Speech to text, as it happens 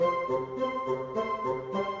Hi,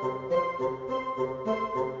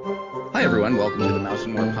 everyone. Welcome to the Mouse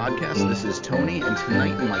and More podcast. This is Tony, and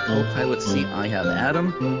tonight in my co-pilot seat, I have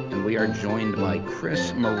Adam, and we are joined by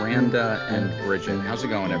Chris, Miranda, and Bridget. How's it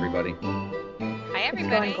going, everybody? Hi, It's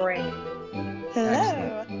going everybody. great. Excellent.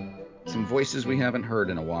 Hello. Some voices we haven't heard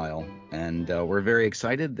in a while, and we're very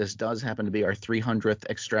excited. This does happen to be our 300th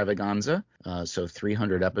extravaganza, so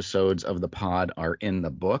 300 episodes of the pod are in the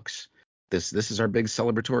books. This is our big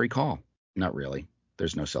celebratory call. Not really.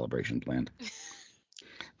 There's no celebration planned.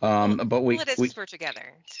 But Well, it is because we're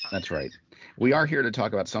together. It's fine. That's right. We are here to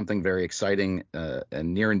talk about something very exciting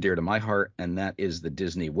and near and dear to my heart, and that is the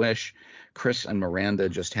Disney Wish. Chris and Miranda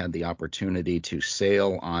just had the opportunity to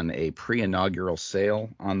sail on a pre-inaugural sale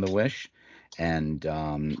on the Wish, and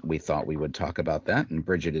we thought we would talk about that. And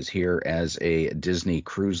Bridget is here as a Disney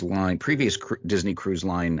Cruise Line, Disney Cruise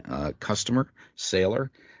Line customer,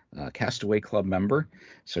 sailor, Castaway Club member,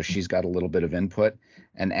 so she's got a little bit of input.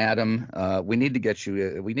 And Adam, we need to get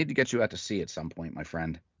you out to sea at some point, my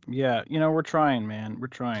friend. Yeah, we're trying, man. We're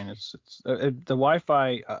trying. It's the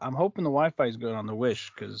Wi-Fi. I'm hoping the Wi-Fi is good on the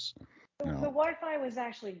Wish, because The Wi-Fi was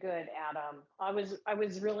actually good, Adam. I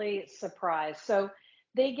was really surprised. So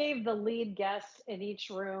they gave the lead guests in each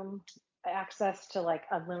room access to like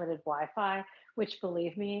unlimited Wi-Fi, which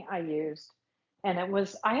believe me, I used. And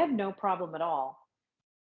I had no problem at all.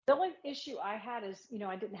 The only issue I had is,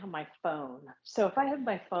 I didn't have my phone. So if I had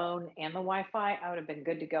my phone and the Wi-Fi, I would have been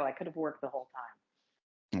good to go. I could have worked the whole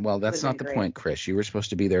time. Well, It that's was not the great. point, Chris. You were supposed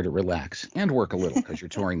to be there to relax and work a little because you're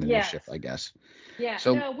touring the new Yes. ship, I guess. Yeah,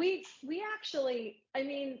 So no, we actually, I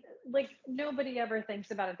mean, like nobody ever thinks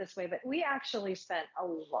about it this way, but we actually spent a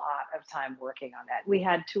lot of time working on that. We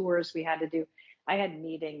had tours we had to do. I had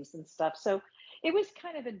meetings and stuff. So it was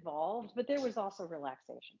kind of involved, but there was also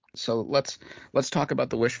relaxation. So let's talk about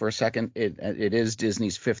the Wish for a second. It is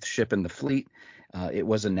Disney's fifth ship in the fleet. It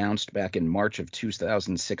was announced back in March of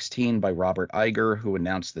 2016 by Robert Iger, who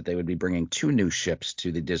announced that they would be bringing two new ships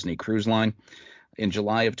to the Disney Cruise Line. In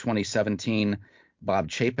July of 2017, Bob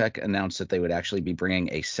Chapek announced that they would actually be bringing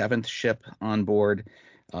a seventh ship on board.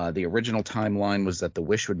 The original timeline was that the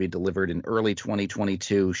Wish would be delivered in early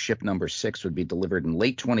 2022, ship number 6 would be delivered in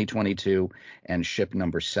late 2022, and ship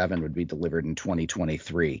number 7 would be delivered in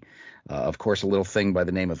 2023. Of course, a little thing by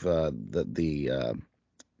the name of the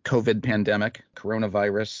COVID pandemic,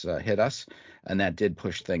 coronavirus, hit us, and that did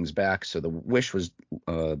push things back. So the Wish was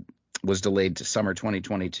delayed to summer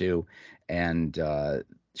 2022, and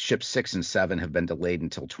ships 6 and 7 have been delayed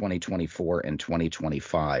until 2024 and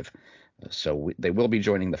 2025. So they will be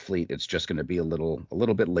joining the fleet. It's just going to be a little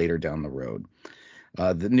bit later down the road.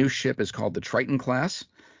 The new ship is called the Triton class.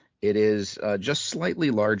 It is just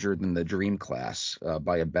slightly larger than the Dream class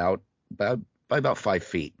by about 5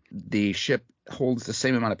 feet. The ship holds the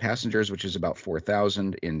same amount of passengers, which is about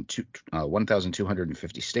 4,000 in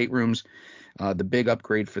 1,250 staterooms. The big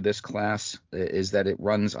upgrade for this class is that it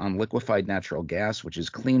runs on liquefied natural gas, which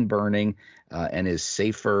is clean burning and is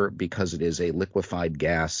safer because it is a liquefied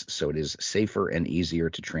gas, so it is safer and easier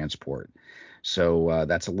to transport. So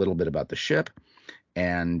that's a little bit about the ship.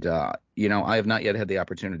 And, I have not yet had the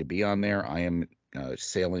opportunity to be on there. I am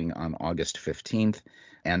sailing on August 15th,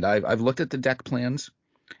 and I've looked at the deck plans.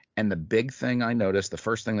 And the big thing I noticed, the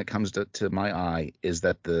first thing that comes to my eye, is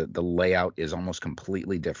that the layout is almost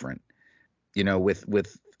completely different.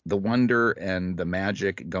 With the wonder and the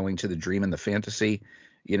magic going to the dream and the fantasy,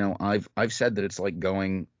 I've said that it's like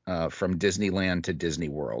going from Disneyland to Disney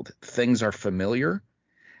World. Things are familiar.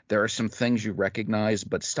 There are some things you recognize,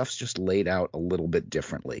 but stuff's just laid out a little bit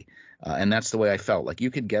differently. And that's the way I felt. Like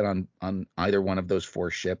you could get on either one of those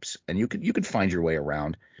 4 ships and you could find your way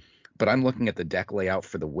around. But I'm looking at the deck layout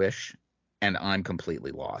for the Wish, and I'm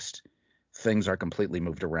completely lost. Things are completely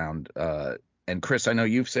moved around. And Chris, I know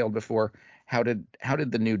you've sailed before. How did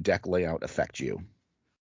the new deck layout affect you?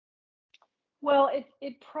 Well,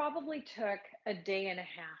 it probably took a day and a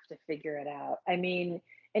half to figure it out. I mean,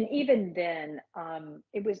 and even then,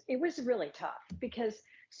 it was really tough because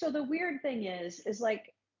so the weird thing is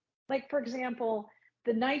like for example,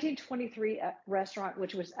 the 1923 restaurant,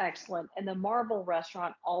 which was excellent, and the Marvel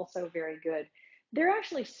restaurant, also very good. They're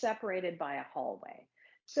actually separated by a hallway.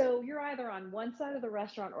 So you're either on one side of the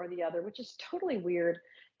restaurant or the other, which is totally weird.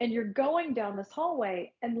 And you're going down this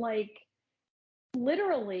hallway and like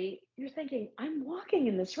literally you're thinking, I'm walking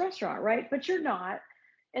in this restaurant, right? But you're not.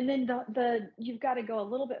 And then the you've got to go a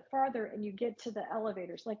little bit farther and you get to the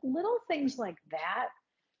elevators. Like little things like that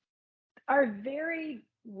are very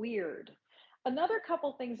weird. Another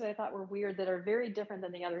couple things that I thought were weird that are very different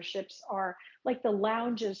than the other ships are like the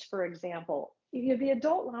lounges, for example. The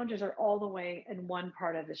adult lounges are all the way in one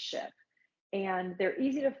part of the ship. and they're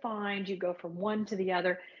easy to find. You go from one to the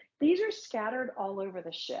other. These are scattered all over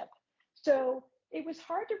the ship. So it was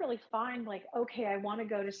hard to really find like, okay, I want to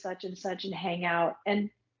go to such and such and hang out. And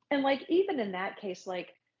like even in that case, like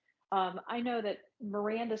I know that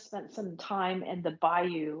Miranda spent some time in the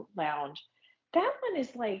Bayou Lounge. That one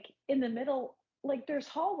is like in the middle, like there's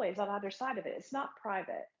hallways on either side of it. It's not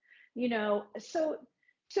private,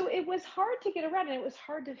 so it was hard to get around and it was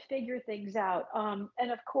hard to figure things out.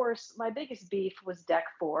 And of course, my biggest beef was deck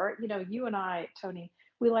four. You and I, Tony,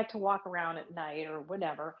 we like to walk around at night or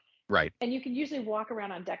whatever. Right. And you can usually walk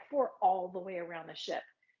around on deck four all the way around the ship.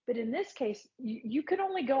 But in this case, you could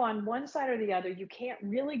only go on one side or the other. You can't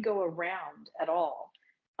really go around at all.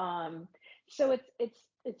 So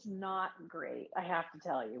it's not great. I have to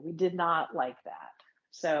tell you, we did not like that.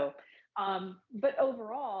 So, but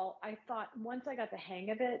overall, I thought once I got the hang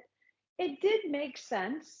of it, it did make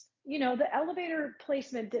sense. The elevator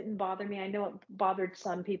placement didn't bother me. I know it bothered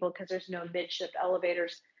some people because there's no midship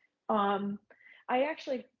elevators. I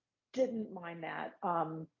actually didn't mind that.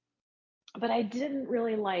 But I didn't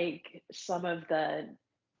really like some of the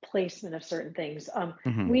placement of certain things.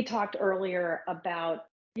 Hmm. We talked earlier about,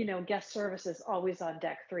 guest services always on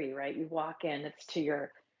deck three, right? You walk in, it's to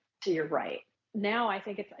your right. Now I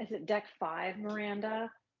think is it deck five, Miranda?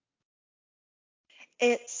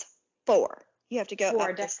 It's 4. You have to go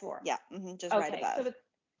Four, up deck this. four. Yeah, just right Okay, so above.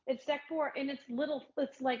 it's deck four, and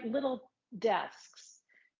it's like little desks.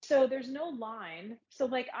 So there's no line. So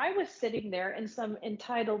like I was sitting there and some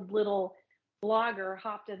entitled little blogger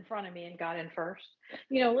hopped in front of me and got in first.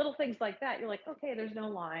 Little things like that. You're like, okay, there's no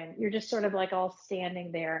line. You're just sort of like all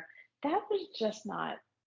standing there. That was just not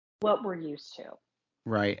what we're used to.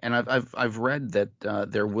 Right. And I've read that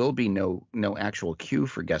there will be no actual queue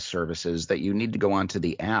for guest services, that you need to go onto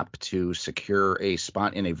the app to secure a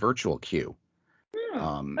spot in a virtual queue.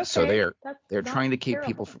 So Okay, that's they're not trying to keep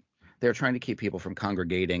people terrible. from they're trying to keep people from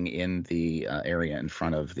congregating in the area in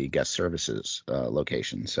front of the guest services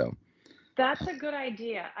location. So That's a good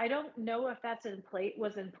idea. I don't know if that's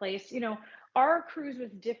was in place. Our cruise was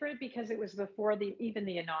different because it was before even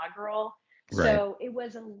the inaugural. right. So it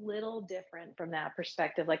was a little different from that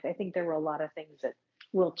perspective. Like I think there were a lot of things that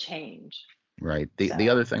will change. Right. The So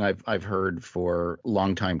other thing I've heard for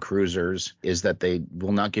longtime cruisers is that they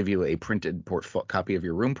will not give you a printed copy of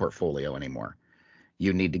your room portfolio anymore.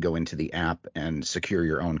 You need to go into the app and secure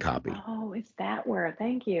your own copy. oh, is that where?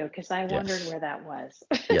 Thank you, because I wondered Yes. where that was.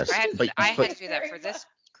 Yes. I Thank had you to do that very for much. this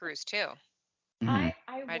cruise too. Mhm. I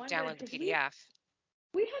I wondered downloaded the because PDF.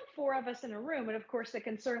 we had four of us in a room, and of course the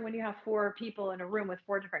concern when you have four people in a room with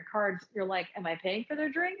four different cards, you're like, am I paying for their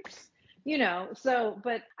drinks? So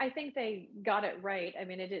but I think they got it right. I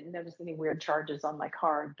mean, I didn't notice any weird charges on my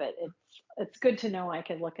card, but it's good to know I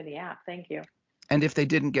can look in the app. Thank you. And if they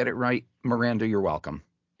didn't get it right, Miranda, you're welcome.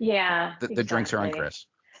 Yeah, The drinks are on exactly. Chris.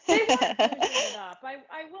 They weren't boozing it up.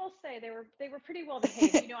 I will say they were pretty well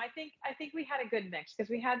behaved. I think we had a good mix because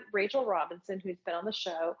we had Rachel Robinson, who's been on the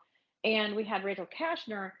show, and we had Rachel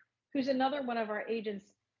Kashner, who's another one of our agents.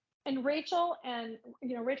 And Rachel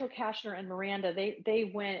Kashner and Miranda,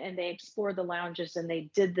 they went and they explored the lounges and they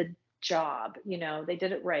did the job. They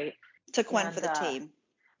did it right. Took one for And the team.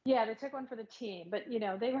 yeah, they took one for the team, but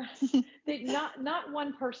they not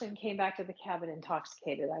one person came back to the cabin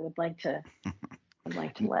intoxicated. I'd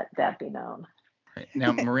like to let that be known. Right.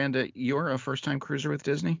 Now, Miranda, you're a first-time cruiser with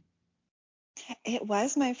Disney? It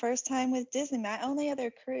was my first time with Disney. My only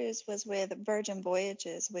other cruise was with Virgin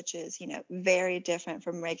Voyages, which is, very different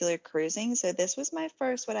from regular cruising. So this was my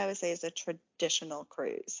first, what I would say is a traditional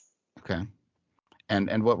cruise. Okay.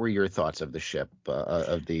 And what were your thoughts of the ship,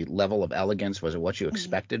 of the level of elegance? Was it what you Mhm.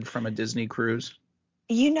 expected from a Disney cruise?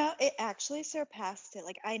 It actually surpassed it.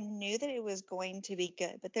 Like I knew that it was going to be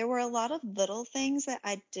good, but there were a lot of little things that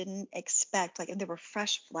I didn't expect. Like there were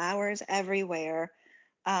fresh flowers everywhere.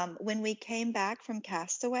 When we came back from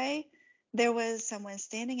Castaway, there was someone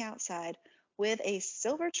standing outside with a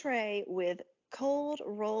silver tray with cold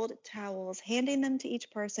rolled towels, handing them to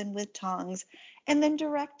each person with tongs, and then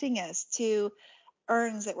directing us to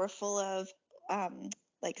urns that were full of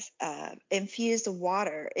infused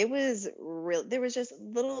water. It was real. There was just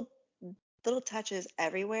little touches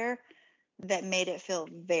everywhere that made it feel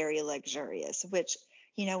very luxurious, which,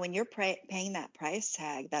 when you're paying that price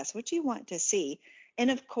tag, that's what you want to see. And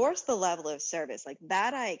of course, the level of service, like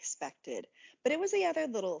that I expected, but it was the other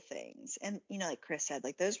little things. And, like Chris said,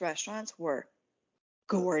 like those restaurants were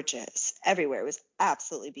gorgeous everywhere. It was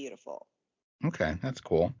absolutely beautiful. Okay, that's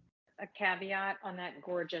cool. A caveat on that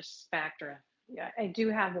gorgeous factor. Yeah, I do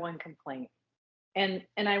have one complaint, and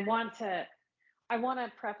I want to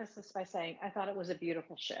preface this by saying I thought it was a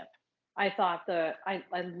beautiful ship. I thought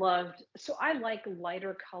I loved, so I like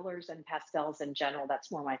lighter colors and pastels in general.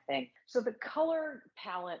 That's more my thing. So the color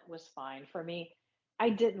palette was fine for me. I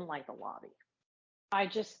didn't like the lobby. I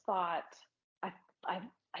just thought I I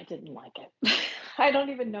I didn't like it. I don't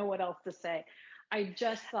even know what else to say. I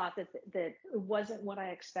just thought that it wasn't what I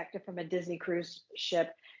expected from a Disney cruise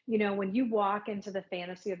ship. You know, when you walk into the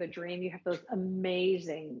fantasy of the dream, you have those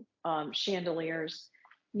amazing chandeliers.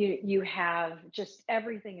 You have just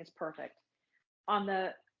everything is perfect. On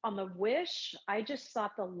the Wish, I just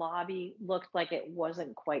thought the lobby looked like it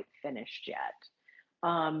wasn't quite finished yet.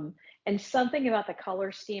 Um, and something about the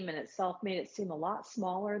color scheme in itself made it seem a lot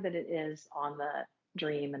smaller than it is on the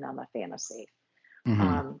Dream and on the Fantasy.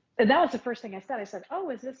 Hmm. And that was the first thing I said. I said,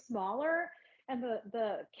 "Oh, is this smaller?" And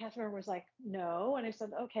the cast member was like, "No." And I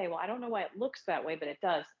said, "Okay, well, I don't know why it looks that way, but it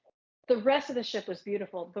does." The rest of the ship was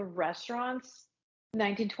beautiful. The restaurants,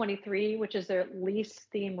 1923, which is their least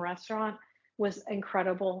theme restaurant, was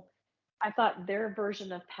incredible. I thought their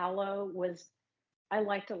version of Palo was, I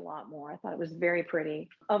liked it a lot more. I thought it was very pretty.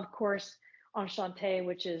 Of course, Enchanté,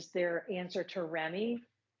 which is their answer to Remy.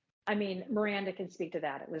 I mean, Miranda can speak to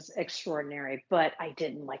that. It was extraordinary, but I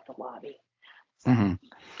didn't like the lobby. So, Hmm.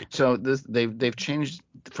 So they've changed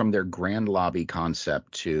from their grand lobby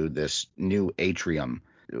concept to this new atrium,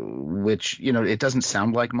 which it doesn't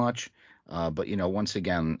sound like much, but once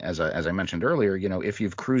again, as I mentioned earlier, if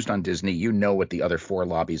you've cruised on Disney, you know what the other four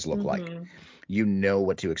lobbies look like. mhm. You know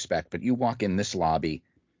what to expect, but you walk in this lobby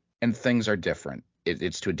and things are different.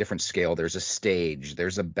 It's to a different scale. There's a stage,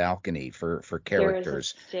 there's a balcony for There is a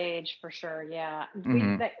characters. stage for sure. Yeah, we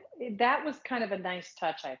Hmm. that was kind of a nice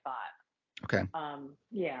touch, I thought. Okay.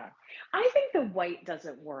 Yeah, I think the white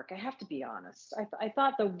doesn't work. I have to be honest. I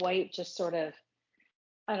thought the white just sort of,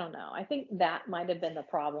 I don't know. I think that might have been the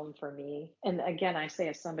problem for me. And again, I say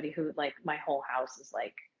as somebody who, like, my whole house is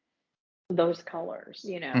like those colors,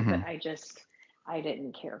 but Hmm. I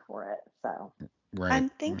didn't care for it. So, Right. I'm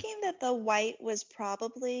thinking that the white was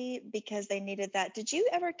probably because they needed that. Did you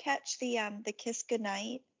ever catch the Kiss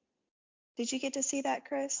Goodnight? Did you get to see that,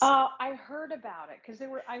 Chris? I heard about it because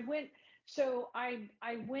I went, so I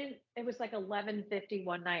went, it was like 11:50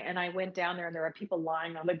 one night and I went down there and there were people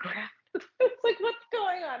lying on the ground. It's like, what's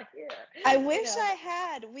going on here? I You wish know, I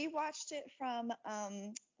had. We watched it from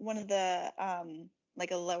one of the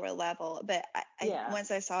like a lower level, but I yeah.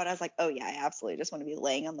 once I saw it, I was like, oh yeah, I absolutely just want to be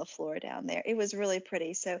laying on the floor down there. It was really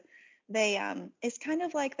pretty. So they it's kind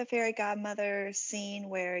of like the fairy godmother scene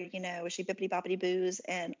where, she bippity boppity boos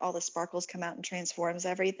and all the sparkles come out and transforms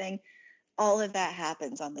everything. All of that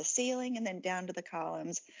happens on the ceiling and then down to the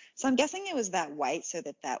columns. So I'm guessing it was that white so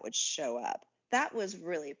that that would show up. That was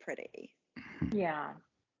really pretty. Yeah.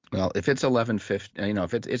 Well, if it's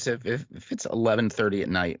 11:50, if it's 11:30 at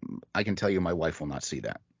night, I can tell you my wife will not see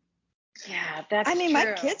that. Yeah, I that's mean, my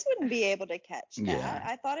true. kids wouldn't be able to catch that. Yeah.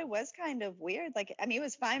 I thought it was kind of weird. Like, I mean, it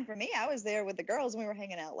was fine for me. I was there with the girls and we were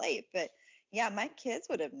hanging out late, but yeah, my kids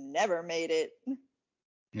would have never made it.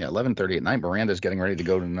 Yeah, 11:30 at night, Miranda's getting ready to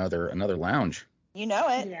go to another lounge, You know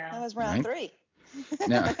it. That Yeah. was round right?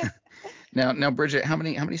 3. Now, now, Bridget, how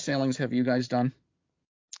many sailings have you guys done?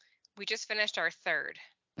 We just finished our third.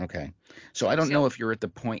 Okay. So I don't know So if you're at the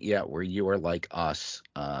point yet where you are like us,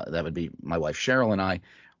 that would be my wife Cheryl and I,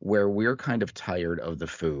 where we're kind of tired of the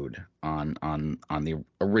food on the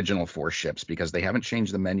original four ships because they haven't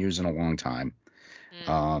changed the menus in a long time. mm,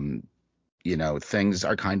 Um, things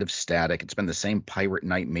are kind of static. It's been the same pirate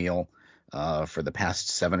night meal for the past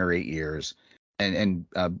 7 or 8 years. And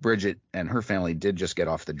Bridget and her family did just get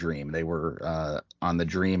off the Dream. They were on the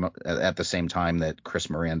Dream at the same time that Chris,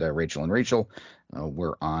 Miranda, Rachel, and Rachel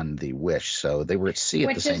were on the Wish. So they were at sea at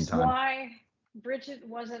the Which same is time. why Bridget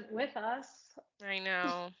wasn't with us. I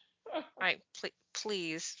know.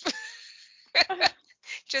 Please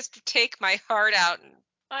just take my heart out and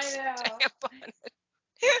I know. stamp on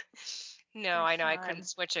it. No, It's I know I couldn't fine.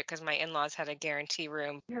 switch it because my in-laws had a guarantee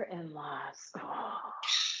room. Your in-laws. Oh.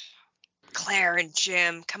 Claire and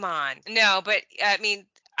Jim, come on. No, but I mean,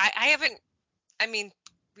 I haven't. I mean,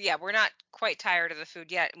 yeah, we're not quite tired of the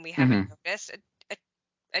food yet, and we haven't Hmm. noticed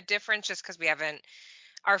a difference just because we haven't.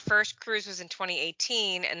 Our first cruise was in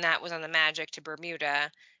 2018, and that was on the Magic to Bermuda.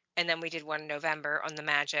 And then we did one in November on the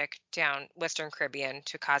Magic down Western Caribbean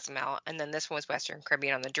to Cozumel. And then this one was Western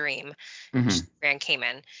Caribbean on the Dream, which is Hmm. Grand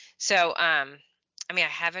Cayman. So, I mean, I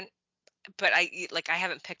haven't, but I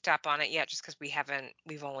haven't picked up on it yet just because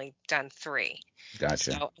we've only done 3.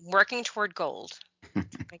 Gotcha. So I'm working toward gold.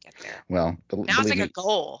 I get there. Well, Now it's believe like a me,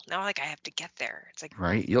 goal. Now like I have to get there. It's like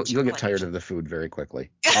right? a You'll get tired challenge. of the food very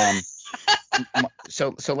quickly.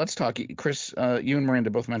 So let's talk, Chris. You and Miranda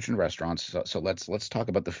both mentioned restaurants, so let's talk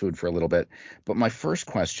about the food for a little bit. But my first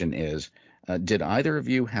question is, did either of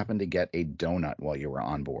you happen to get a donut while you were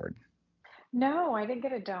on board? No, I didn't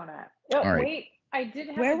get a donut. Oh, All right. wait, I did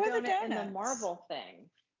have Where a were the donut in the donuts? Marvel thing.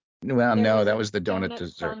 Well, There no, was that a was the donut donut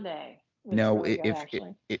dessert. sundae. It was No, really good,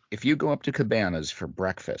 actually. if you go up to Cabanas for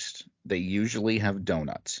breakfast, they usually have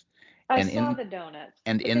donuts, I and saw in the donuts,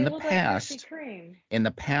 and but in they the look like Krispy past,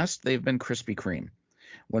 Kreme. they've been Krispy Kreme.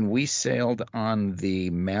 When we sailed on the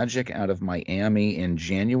Magic out of Miami in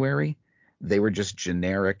January, they were just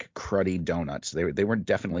generic cruddy donuts. They were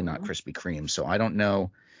definitely not Hmm. Krispy Kreme. So I don't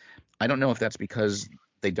know. I don't know if that's because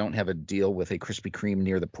they don't have a deal with a Krispy Kreme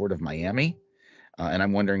near the port of Miami, and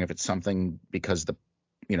I'm wondering if it's something because the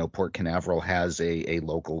Port Canaveral has a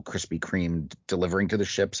local Krispy Kreme delivering to the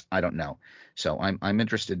ships. I don't know. So I'm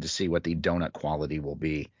interested to see what the donut quality will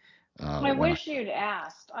be I when wish you'd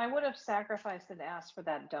asked. I would have sacrificed and asked for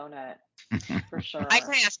that donut I. for I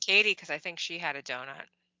can sure. ask Katie because I think she had a donut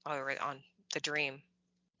while we were on the Dream.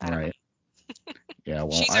 I don't know. Right. Yeah.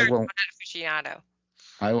 Well, She's I our will. donut aficionado.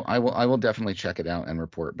 I will definitely check it out and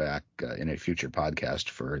report back in a future podcast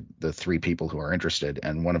for the three people who are interested,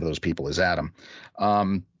 and one of those people is Adam.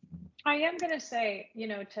 Um, I am going to say,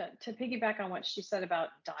 to piggyback on what she said about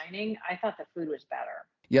dining, I thought the food was better.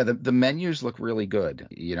 yeah, the menus look really good.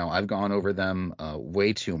 I've gone over them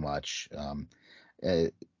way too much. Uh,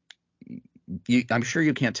 I'm sure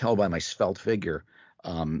you can't tell by my svelte figure,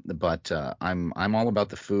 but I'm all about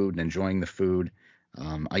the food and enjoying the food.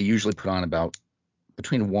 I usually put on about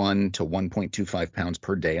between 1 to 1.25 pounds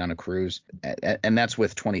per day on a cruise, and that's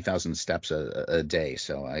with 20,000 steps a day.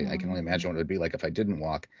 So I can only imagine what it would be like if I didn't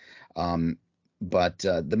walk. Um, but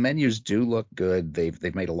the menus do look good.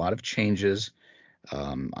 They've made a lot of changes.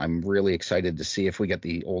 I'm really excited to see if we get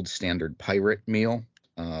the old standard pirate meal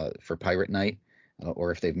for pirate night,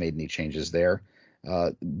 or if they've made any changes there.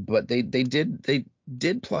 But they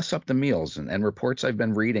did plus up the meals, and reports I've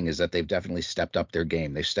been reading is that they've definitely stepped up their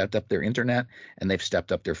game. They've stepped up their internet and they've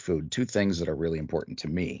stepped up their food. Two things that are really important to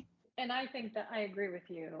me. And I think that I agree with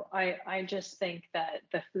you. I just think that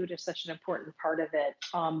the food is such an important part of it.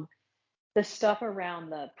 The stuff around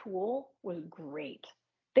the pool was great.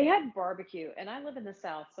 They had barbecue, and I live in the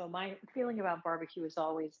South, so my feeling about barbecue is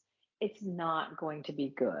always it's not going to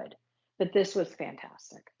be good. But this was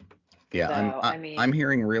fantastic. Yeah, I'm So, I, I I'm mean,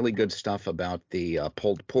 hearing really good stuff about the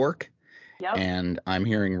pulled pork, yep. and I'm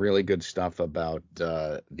hearing really good stuff about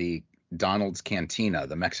the Donald's Cantina,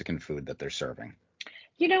 the Mexican food that they're serving.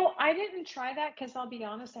 I didn't try that because I'll be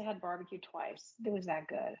honest, I had barbecue twice. It was that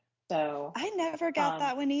good. So, I never got um,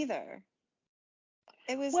 that one either.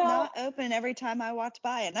 It was well, not open every time I walked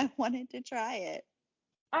by, and I wanted to try it.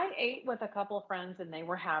 I ate with a couple of friends and they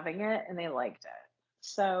were having it and they liked it.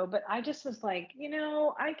 So, but I just was like,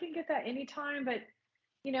 I can get that anytime, but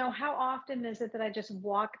how often is it that I just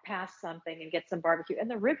walk past something and get some barbecue? And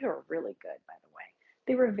the ribs were really good, by the way.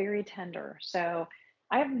 They were very tender. So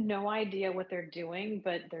I have no idea what they're doing,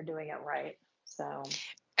 but they're doing it right. So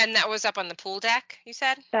And that was up on the pool deck, you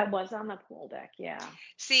said? that was on the pool deck. Yeah.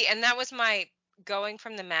 See, and that was my going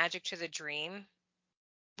from the Magic to the Dream.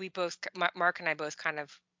 We both, Mark and I both kind of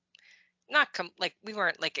not like we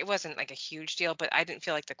weren't like it wasn't like a huge deal, but I didn't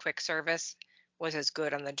feel like the quick service was as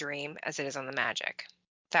good on the Dream as it is on the Magic.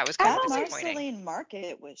 That was kind I've of That always, disappointing. Marceline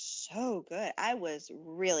Market was so good. I was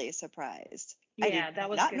really surprised. I do yeah, that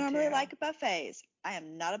was not good normally too. like buffets. I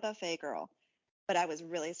am not a buffet girl, but I was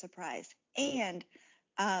really surprised. And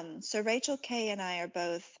so Rachel Kay and I are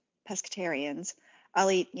both pescatarians. I'll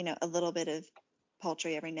eat, a little bit of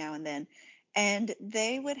poultry every now and then. And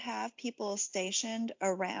they would have people stationed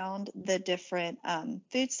around the different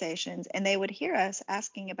food stations, and they would hear us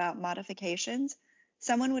asking about modifications.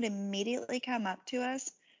 Someone would immediately come up to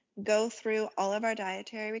us, go through all of our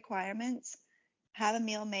dietary requirements, have a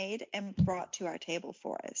meal made and brought to our table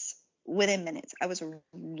for us within minutes. I was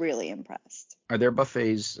really impressed. Are their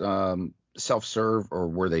buffets self-serve, or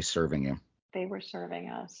were they serving you? They were serving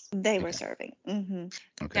us. They were Okay. serving. Hmm.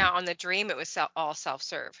 Okay. Now on the Dream, it was all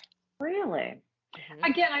self-serve. Really? Hmm.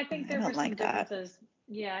 Again, I think I there were don't some like that. differences.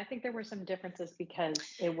 Yeah, I think there were some differences because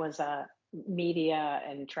it was a media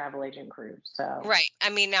and travel agent cruise. So, Right. I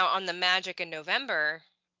mean, now on the Magic in November,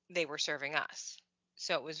 they were serving us.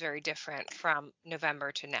 So it was very different from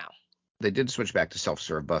November to now. They did switch back to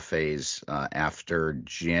self-serve buffets after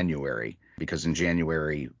January, because in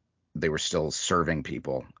January they were still serving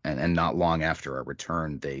people, and not long after our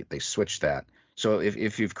return they switched that. So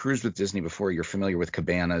if you've cruised with Disney before, you're familiar with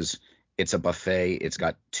cabanas. It's a buffet. It's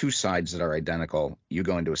got two sides that are identical. You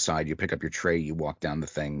go into a side, you pick up your tray, you walk down the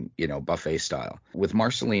thing, buffet style. With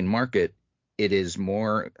Marceline Market, it is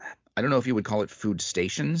more, I don't know if you would call it food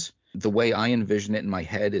stations. The way I envision it in my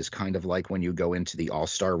head is kind of like when you go into the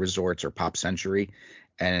All-Star Resorts or Pop Century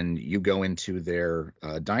and you go into their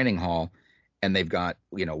dining hall, and they've got,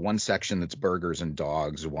 one section that's burgers and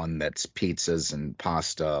dogs, one that's pizzas and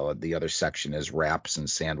pasta, the other section is wraps and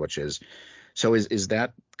sandwiches. So is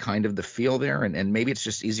that kind of the feel there? And maybe it's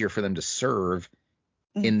just easier for them to serve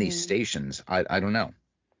in these Hmm. stations. I don't know.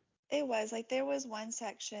 It was like there was one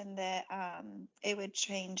section that it would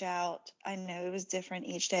change out. I know it was different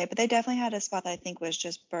each day, but they definitely had a spot that I think was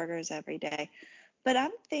just burgers every day. But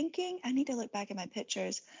I'm thinking I need to look back at my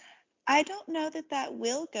pictures. I don't know that that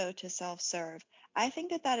will go to self-serve. I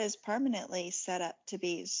think that that is permanently set up to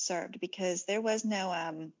be served because there was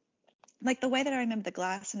no like the way that I remember the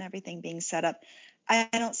glass and everything being set up. I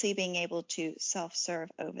don't see being able to self-serve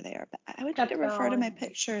over there. But I would need to refer to my Well,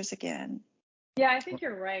 pictures again. yeah, I think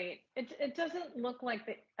you're right. It doesn't look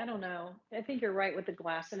like I don't know. I think you're right with the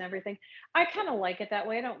glass and everything. I kind of like it that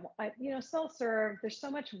way. I don't, self-serve, there's so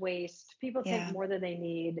much waste. People take Yeah. more than they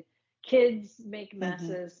need. Kids make Hmm.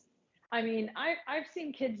 messes. I mean, I've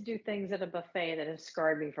seen kids do things at a buffet that have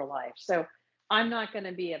scarred me for life. So I'm not going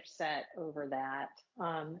to be upset over that.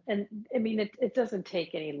 And I mean, it doesn't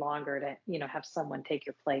take any longer to, have someone take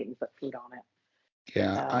your plate and put food on it.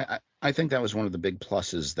 Yeah, So I think that was one of the big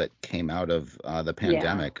pluses that came out of the yeah.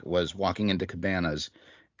 pandemic was walking into Cabanas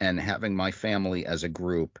and having my family as a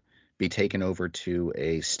group be taken over to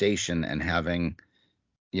a station and having,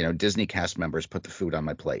 Disney cast members put the food on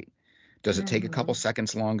my plate. Does it take a couple Hmm.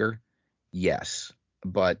 seconds longer? Yes.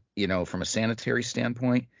 But, from a sanitary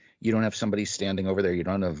standpoint, you don't have somebody standing over there. You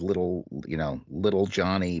don't have little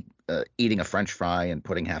Johnny eating a French fry and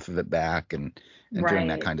putting half of it back and doing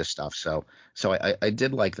that Right. kind of stuff. So I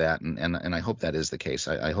did like that, and I hope that is the case.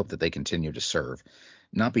 I hope that they continue to serve,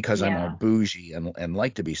 not because I'm all Yeah. bougie and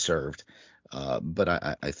like to be served, but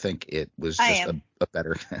I think it was I just am. a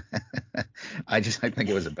better. I think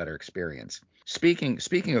it was a better experience. Speaking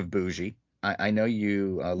of bougie, I know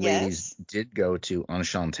you ladies Yes. did go to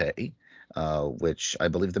Enchanté, which I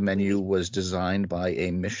believe the menu We was designed by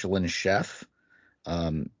a Michelin chef.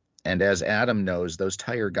 Um, and as Adam knows, those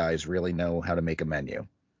tire guys really know how to make a menu.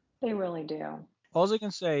 They really do. All I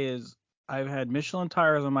can say is I've had Michelin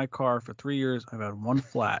tires on my car for 3 years. I've had one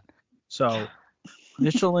flat. So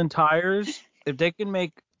Michelin tires, if they can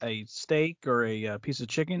make a steak or a piece of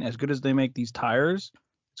chicken as good as they make these tires,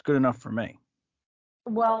 it's good enough for me.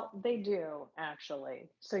 Well, they do actually.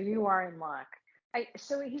 So you are in luck.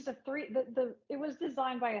 So he's a three the it was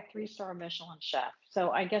designed by a three-star Michelin chef. So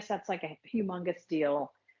I guess that's like a humongous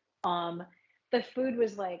deal. Um the food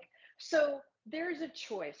was like, so there's a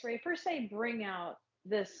choice, right? First they bring out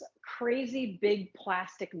this crazy big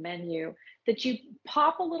plastic menu that you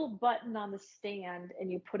pop a little button on the stand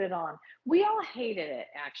and you put it on. We all hated it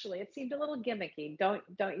actually. It seemed a little gimmicky.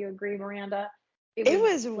 Don't you agree, Miranda? It It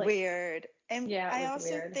was was like, weird. And yeah, it I was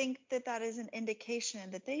also weird. think that that is an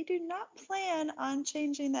indication that they do not plan on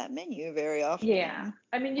changing that menu very Yeah. often.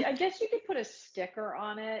 I mean, I guess you could put a sticker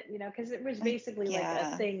on it, because it was Like, basically like a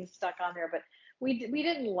yeah, thing stuck on there, but we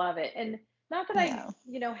didn't love it. And not that I,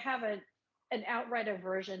 no. have an outright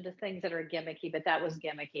aversion to things that are gimmicky, but that was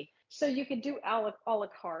gimmicky. So you could do a la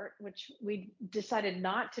carte, which we decided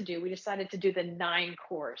not to do. We decided to do the 9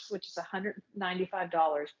 course, which is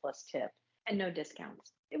 $195 plus tip and no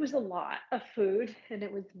discounts. It was a lot of food and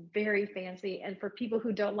it was very fancy. And for people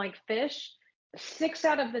who don't like fish, 6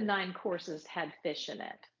 out of the 9 courses had fish in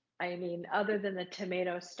it. I mean, other than the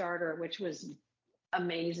tomato starter, which was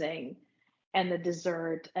amazing, and the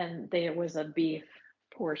dessert, and there was a beef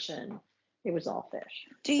portion, it was all fish.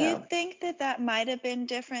 Do you So, think that that might have been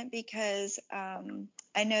different because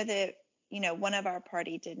I know that, one of our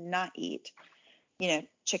party did not eat,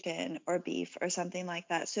 chicken or beef or something like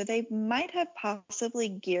that. So they might have possibly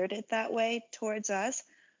geared it that way towards us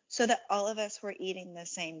so that all of us were eating the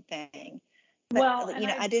same thing. But, well, and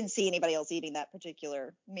I didn't see anybody else eating that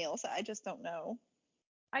particular meal, so I just don't know.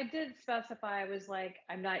 I did specify, I was like,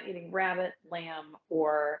 I'm not eating rabbit, lamb,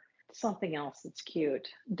 or something else that's cute,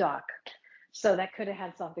 duck. So that could have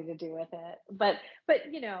had something to do with it. But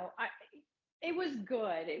it was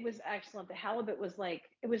good. It was excellent. The halibut was like,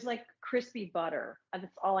 it was like crispy butter. That's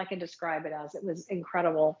all I can describe it as. It was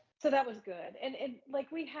incredible. So that was good. And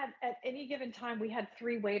like we had at any given time, we had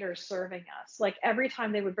 3 waiters serving us. Like every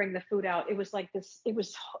time they would bring the food out, it was like this, it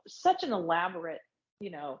was such an elaborate,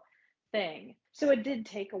 you know, thing. So it did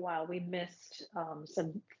take a while. We missed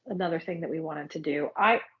some another thing that we wanted to do.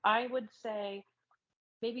 I would say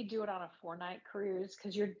maybe do it on a 4-night cruise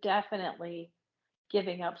because you're definitely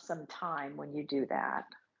giving up some time when you do that.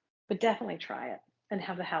 But definitely try it and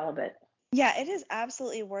have the halibut. Yeah, it is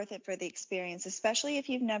absolutely worth it for the experience, especially if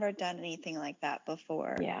you've never done anything like that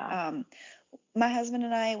before. Yeah. My husband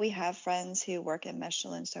and I, we have friends who work at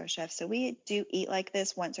Michelin star chefs, so we do eat like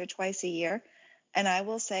this once or twice a year. And I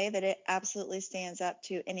will say that it absolutely stands up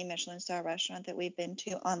to any Michelin star restaurant that we've been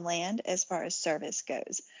to on land as far as service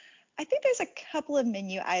goes. I think there's a couple of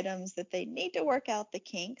menu items that they need to work out the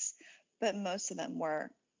kinks, but most of them were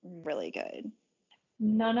really good.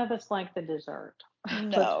 None of us liked the dessert.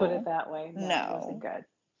 Let's put it No, that way. No, it wasn't no, good.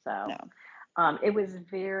 So, no. it was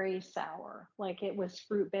very sour. Like it was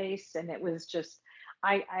fruit based, and it was just,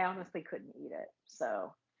 I honestly couldn't eat it.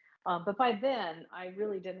 So, but by then I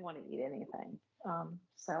really didn't want to eat anything.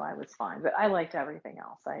 So I was fine, but I liked everything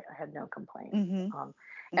else. I had no complaints. Mm-hmm.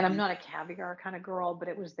 And I'm Mm-hmm. not a caviar kind of girl, but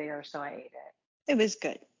it was there, so I ate it. It was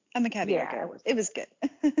good. I'm a caviar Yeah, girl. It was good.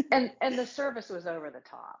 and the service was over the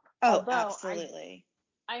top. Oh, Although absolutely.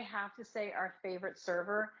 I have to say our favorite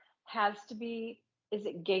server has to be, is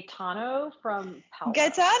it Gaetano from Palo?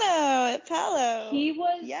 Gaetano at Palo. He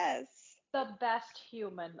was Yes, the best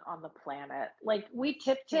human on the planet. Like we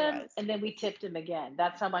tipped he him was. and then we tipped him again.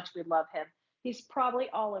 That's how much we love him. He's probably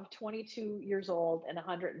all of 22 years old and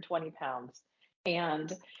 120 pounds.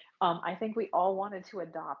 And I think we all wanted to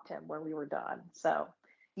adopt him when we were done. So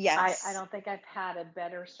I Yes. don't think I've had a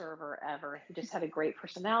better server ever. He just had a great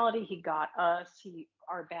personality. He got us.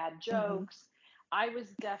 Our bad Mm-hmm. jokes. I was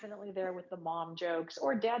definitely there with the mom jokes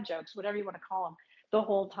or dad jokes, whatever you want to call them, the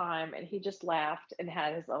whole time. And he just laughed and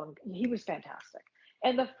had his own. He was fantastic,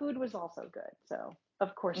 and the food was also good. So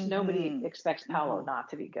of course nobody Mm-hmm. expects Paolo Mm-hmm. not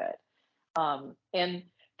to be good. And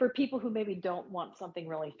for people who maybe don't want something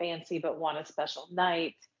really fancy but want a special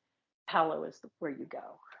night, Paolo is where you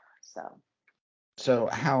go. So. So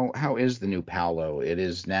how is the new Paolo? It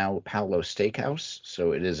is now Paolo Steakhouse.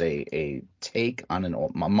 So it is a take on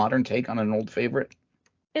a modern take on an old favorite.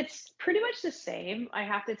 It's pretty much the same, I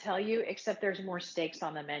have to tell you, except there's more steaks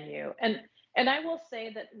on the menu. And I will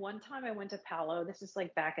say that one time I went to Palo, this is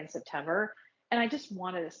like back in September, and I just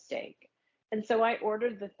wanted a steak. And so I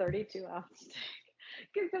ordered the 32-ounce steak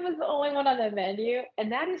because it was the only one on the menu,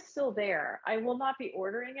 and that is still there. I will not be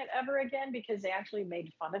ordering it ever again because they actually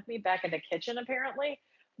made fun of me back in the kitchen apparently,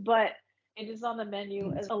 but it is on the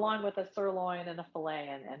menu along with a sirloin and a fillet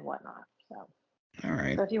and whatnot. So, All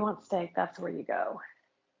right. so if you want steak, that's where you go.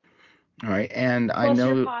 All right. And I Plus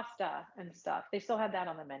your know, pasta and stuff. They still have that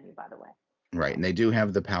on the menu, by the way. right, So, and they do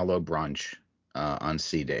have the Paolo brunch on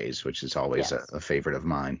C days, which is always yes. a favorite of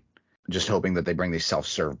mine. Just hoping that they bring the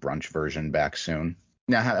self-serve brunch version back soon.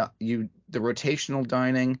 Now, the rotational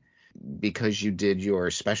dining, because you did your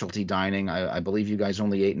specialty dining, I believe you guys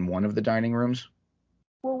only ate in one of the dining rooms.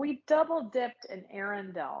 Well, we double dipped in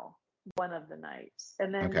Arundel one of the nights,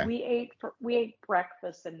 and then Okay. we ate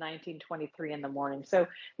breakfast in 1923 in the morning. So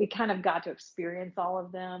we kind of got to experience all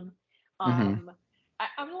of them. Mm-hmm.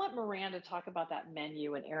 I'm gonna let Miranda talk about that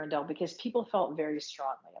menu in Arundel because people felt very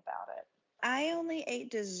strongly about it. I only ate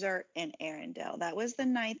dessert in Arundel. That was the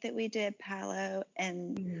night that we did Palo.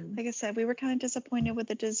 And Mm-hmm. like I said, we were kind of disappointed with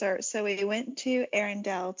the dessert. So we went to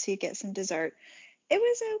Arundel to get some dessert. It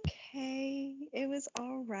was okay. It was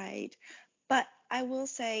all right. But I will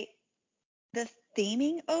say the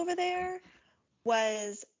theming over there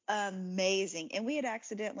was amazing. And we had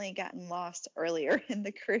accidentally gotten lost earlier in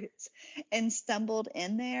the cruise and stumbled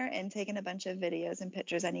in there and taken a bunch of videos and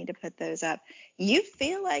pictures. I need to put those up. You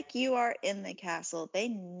feel like you are in the castle. They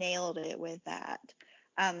nailed it with that.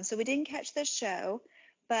 So we didn't catch the show,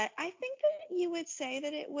 but I think that you would say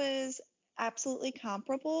that it was absolutely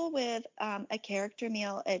comparable with a character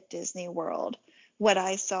meal at Disney World. What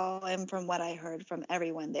I saw and from what I heard from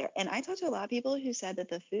everyone there. And I talked to a lot of people who said that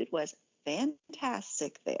the food was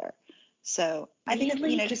fantastic there. So I think that,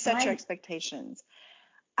 Really? just Because set your expectations.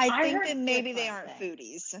 I I think heard that maybe they different aren't things.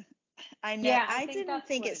 foodies. I know. Yeah, I I think didn't that's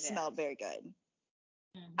think what it it smelled is. very good.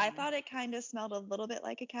 I Mm-hmm. thought it kind of smelled a little bit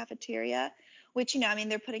like a cafeteria, which, I mean,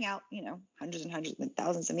 they're putting out, hundreds and hundreds and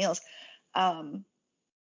thousands of meals.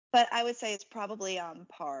 But I would say it's probably on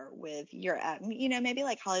par with maybe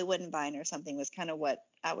like Hollywood and Vine or something was kind of what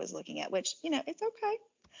I was looking at, which, it's okay.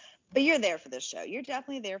 But you're there for this show. You're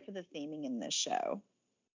definitely there for the theming in this show.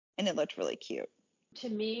 And it looked really cute. To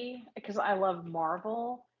me, because I love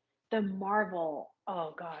Marvel, the Marvel,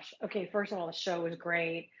 oh gosh. Okay, first of all, the show was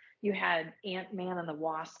great. You had Ant-Man and the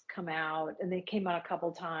Wasp come out, and they came out a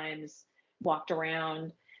couple times, walked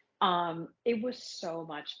around. It was so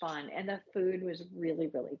much fun, and the food was really,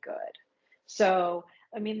 really good. So,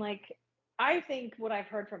 I mean, like, I think what I've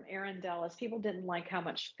heard from Arundel is people didn't like how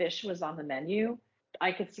much fish was on the menu.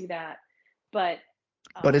 I could see that, but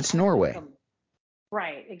But it's I don't know Norway. from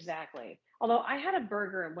right, exactly. Although I had a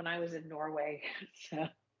burger when I was in Norway, so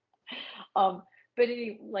um, but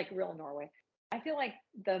like real Norway. I feel like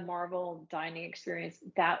the Marvel dining experience,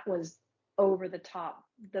 that was over the top,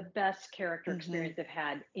 the best character Hmm. experience I've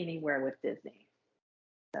had anywhere with Disney.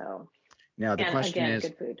 So, Now the and question again, is,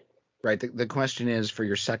 good food. right? The question is for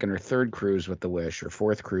your second or third cruise with the Wish or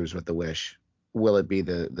fourth cruise with the Wish, will it be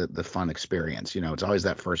the fun experience? It's always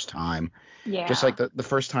that first time. Just like Yeah. the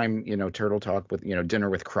first time, Turtle Talk with, dinner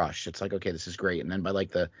with Crush. It's like, okay, this is great. And then by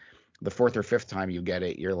like the fourth or fifth time you get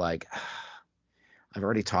it, you're like, I've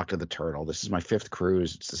already talked to the turtle. This is my fifth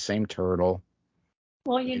cruise. It's the same turtle.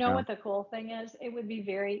 Well, you You know know? what the cool thing is? It would be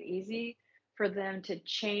very easy for them to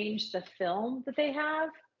change the film that they have,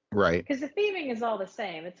 Right. because the theming is all the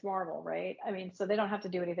same. It's Marvel, right? I mean, so they don't have to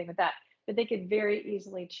do anything with that, but they could very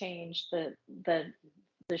easily change the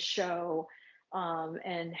show,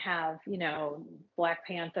 and have, Black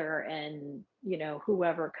Panther and,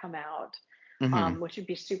 whoever come out, Hmm. which would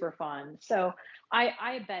be super fun. So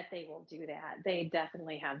I bet they will do that. They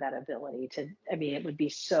definitely have that ability to. I mean, it would be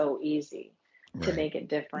so easy to Right. make it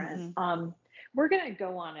different. Hmm. We're gonna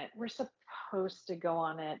go on it. We're supposed to go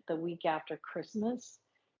on it the week after Christmas.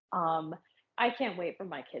 Um, I can't wait for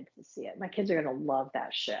my kids to see it. My kids are gonna love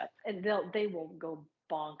that ship, and they will go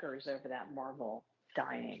bonkers over that Marvel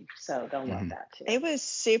dining. So they'll love Hmm. that too. It was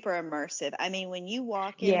super immersive. I mean, when you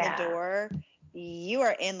walk in the Yeah, door, you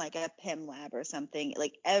are in like a PIM lab or something.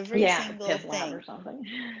 Like every yeah, single Pip Lab or thing, something.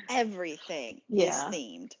 everything is Yeah,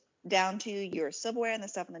 themed, down to your silverware and the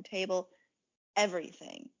stuff on the table.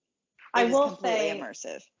 Everything. I It was will completely say,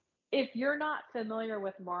 immersive. if you're not familiar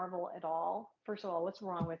with Marvel at all, first of all, what's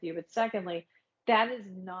wrong with you? But secondly, that is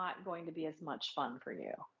not going to be as much fun for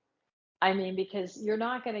you. I mean, because you're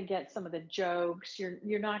not going to get some of the jokes.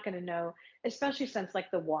 You're not going to know, especially since like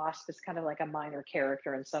the Wasp is kind of like a minor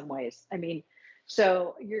character in some ways. I mean,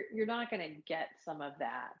 so you're not going to get some of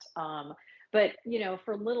that. But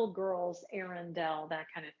for little girls, Arendelle, that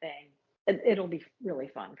kind of thing, it'll be really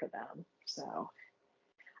fun for them. So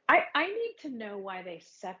I need to know why they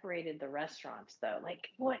separated the restaurants though. Like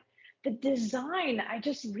what the design, I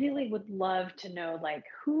just really would love to know like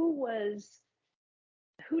who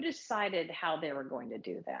decided how they were going to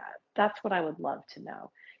do that. That's what I would love to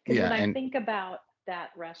know. Because Yeah. when I And think about that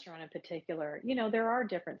restaurant in particular, there are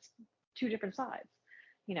two different sides.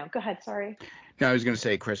 Go ahead, sorry. no, I was going to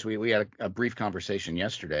say, Chris, we had a brief conversation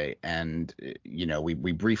yesterday, and we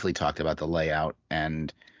briefly talked about the layout,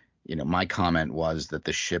 and my comment was that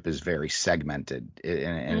the ship is very segmented,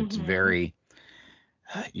 and it's Mm-hmm. very,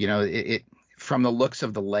 it from the looks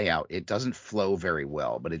of the layout, it doesn't flow very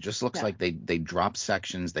well, but it just looks No. like they dropped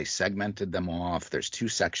sections, they segmented them off. There's two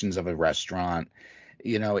sections of a restaurant.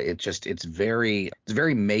 It's very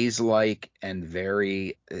maze-like and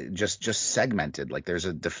very just segmented. Like there's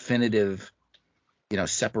a definitive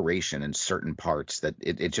separation in certain parts that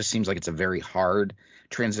it just seems like it's a very hard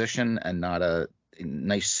transition and not a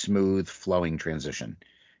nice, smooth, flowing transition.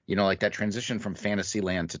 Like that transition from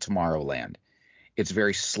Fantasyland to Tomorrowland. It's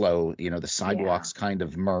very slow. The Yeah. sidewalks kind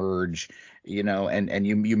of merge, and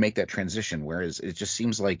you make that transition. Whereas it just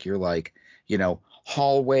seems like you're like,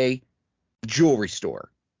 hallway, jewelry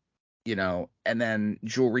store, and then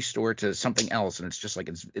jewelry store to something else. And it's just like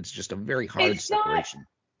it's just a very hard It's not separation.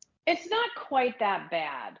 it's not quite that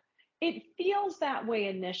bad. It feels that way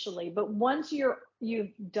initially, but once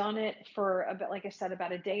you've done it for a bit, like I said,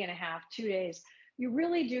 about a day and a half, 2 days, you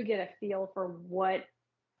really do get a feel for what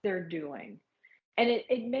they're doing. And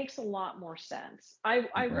it makes a lot more sense. I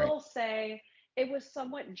Right. will say it was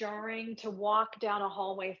somewhat jarring to walk down a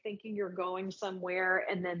hallway thinking you're going somewhere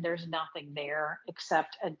and then there's nothing there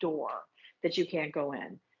except a door that you can't go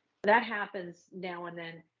in. That happens now and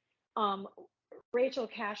then. Um, Rachel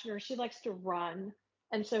Kashner, she likes to run.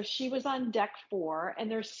 And so she was on deck 4,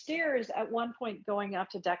 and there's stairs at one point going up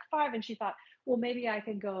to deck 5. And she thought, well, maybe I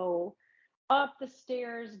can go up the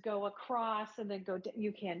stairs, go across, and then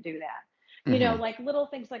You can't do that. Hmm. Like little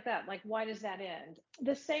things like that. Like, why does that end?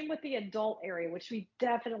 The same with the adult area, which we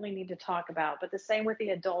definitely need to talk about, but the same with the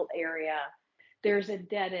adult area. There's a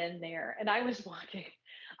dead end there. And I was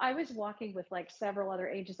walking with like several other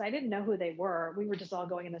agents. I didn't know who they were. We were just all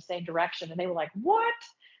going in the same direction. And they were like, what?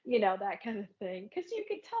 That kind of thing. Because you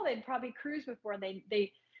could tell they'd probably cruised before. And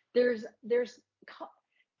there's, there's,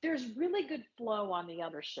 there's really good flow on the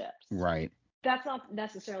other ships. Right. That's not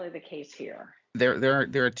necessarily the case here. There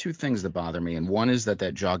are two things that bother me, and one is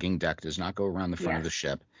that jogging deck does not go around the front of the Yes.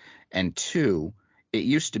 ship, and two, it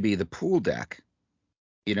used to be the pool deck.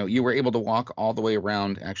 You were able to walk all the way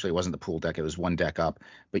around. Actually, it wasn't the pool deck; it was one deck up,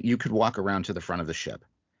 but you could walk around to the front of the ship,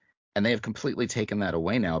 and they have completely taken that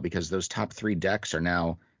away now because those top three decks are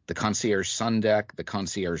now the concierge sun deck, the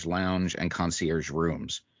concierge lounge, and concierge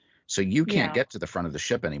rooms. So you can't Yeah. get to the front of the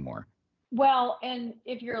ship anymore. Well, and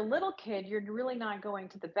if you're a little kid, you're really not going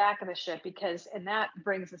to the back of the ship and that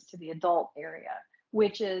brings us to the adult area,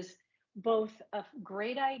 which is both a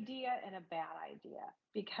great idea and a bad idea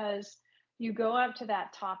because you go up to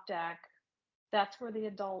that top deck. That's where the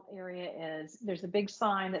adult area is. There's a big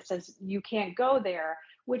sign that says you can't go there,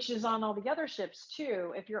 which is on all the other ships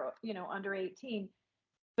too, if you're, under 18.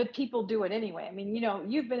 But people do it anyway. I mean,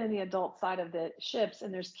 you've been in the adult side of the ships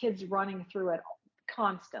and there's kids running through it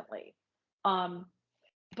constantly.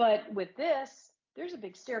 But with this, there's a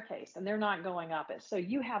big staircase and they're not going up it. So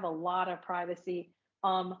you have a lot of privacy.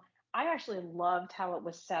 I actually loved how it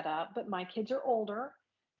was set up, but my kids are older.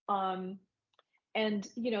 And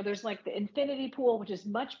there's like the infinity pool, which is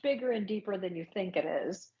much bigger and deeper than you think it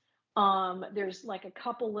is. There's like a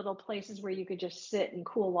couple little places where you could just sit and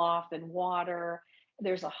cool off and water.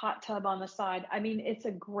 There's a hot tub on the side. I mean, it's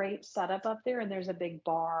a great setup up there, and there's a big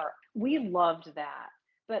bar. We loved that.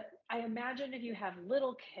 But I imagine if you have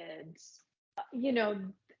little kids,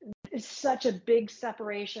 it's such a big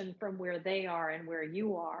separation from where they are and where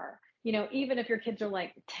you are. Even if your kids are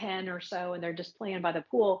like 10 or so and they're just playing by the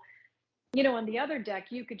pool, on the other deck,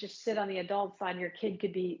 you could just sit on the adult side and your kid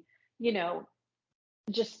could be,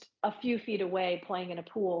 just a few feet away playing in a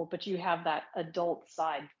pool, but you have that adult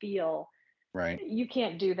side feel. Right. You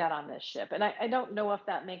can't do that on this ship. And I don't know if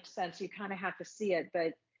that makes sense. You kind of have to see it,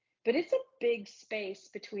 but it's a big space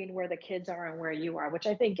between where the kids are and where you are, which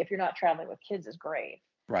I think if you're not traveling with kids is great.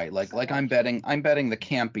 Right. Like I'm betting the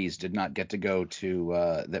Campies did not get to go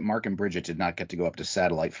to that Mark and Bridget did not get to go up to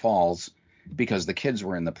Satellite Falls because the kids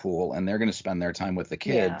were in the pool and they're going to spend their time with the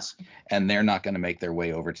kids and they're not going to make their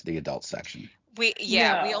way over to the adult section. We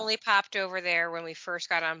only popped over there when we first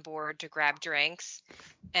got on board to grab drinks,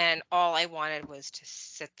 and all I wanted was to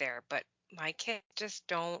sit there. But my kids just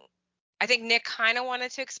don't. I think Nick kind of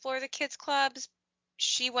wanted to explore the kids clubs.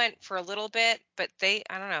 She went for a little bit, but I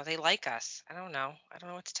don't know. They like us. I don't know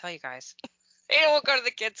what to tell you guys. They don't go to the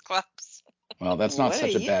kids clubs. Well, that's not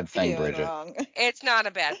such a bad thing, Bridget. Wrong? It's not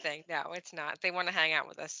a bad thing. No, it's not. They want to hang out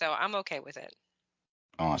with us, so I'm okay with it.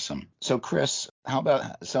 Awesome. So, Chris,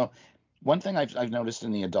 one thing I've noticed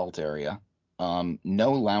in the adult area,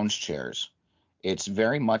 no lounge chairs. It's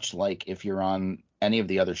very much like if you're on any of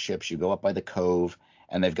the other ships, you go up by the cove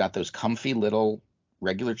and they've got those comfy little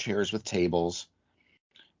regular chairs with tables.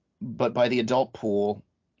 But by the adult pool,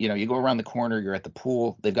 you go around the corner, you're at the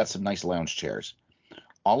pool, they've got some nice lounge chairs.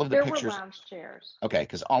 All of the there pictures. were lounge chairs. Okay,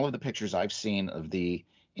 because all of the pictures I've seen of the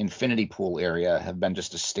infinity pool area have been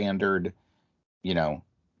just a standard,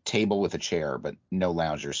 table with a chair, but no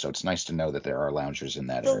loungers. So it's nice to know that there are loungers in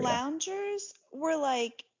that The area. loungers were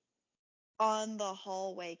like on the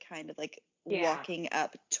hallway, kind of like walking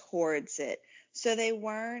up towards it. So they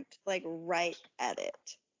weren't like right at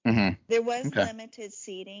it. Mm-hmm. There was limited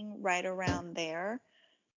seating right around there.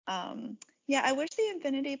 I wish the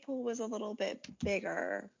infinity pool was a little bit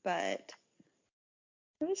bigger, but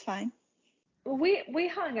it was fine. We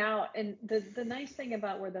hung out, and the nice thing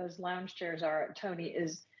about where those lounge chairs are, Tony,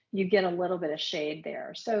 is you get a little bit of shade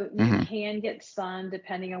there. So you can get sun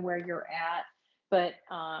depending on where you're at, but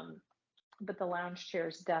the lounge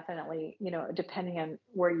chairs definitely, depending on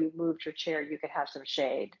where you moved your chair, you could have some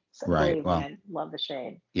shade. So Right. Well, I love the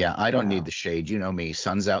shade. Yeah, I don't need the shade. You know me,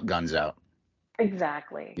 sun's out, guns out.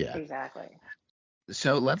 Exactly. Yeah. Exactly.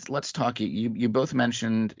 So let's talk. You both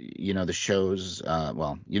mentioned the shows.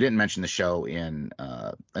 Well, you didn't mention the show in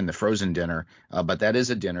the Frozen dinner, but that is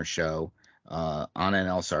a dinner show. Anna and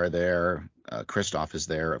Elsa are there. Kristoff is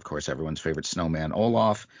there, of course, everyone's favorite snowman,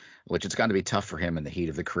 Olaf, which it's got to be tough for him in the heat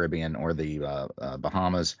of the Caribbean or the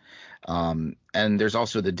Bahamas. And there's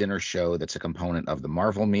also the dinner show that's a component of the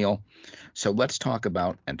Marvel meal. So let's talk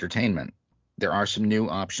about entertainment. There are some new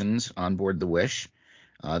options on board the Wish.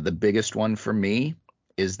 The biggest one for me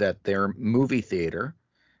is that their movie theater,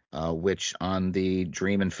 which on the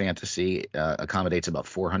Dream and Fantasy accommodates about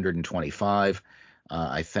 425.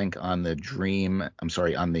 I think on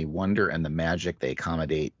the Wonder and the Magic, they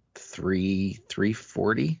accommodate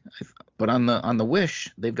 340. But on the Wish,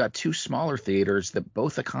 they've got two smaller theaters that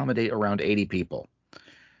both accommodate around 80 people.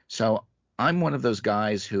 So I'm one of those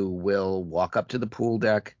guys who will walk up to the pool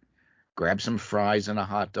deck, grab some fries and a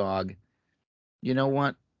hot dog. You know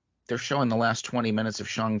what? They're showing the last 20 minutes of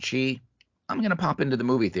Shang-Chi. I'm going to pop into the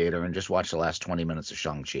movie theater and just watch the last 20 minutes of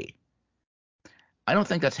Shang-Chi. I don't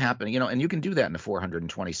think that's happening, and you can do that in a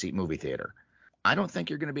 420-seat movie theater. I don't think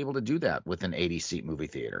you're going to be able to do that with an 80-seat movie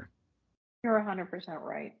theater. You're 100%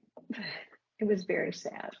 right. It was very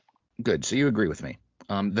sad. Good. So you agree with me.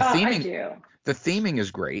 The I theming do. the theming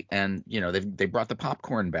is great, and they brought the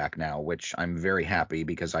popcorn back now, which I'm very happy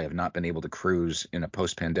because I have not been able to cruise in a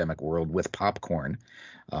post-pandemic world with popcorn.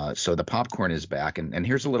 So the popcorn is back, and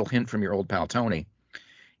here's a little hint from your old pal Tony.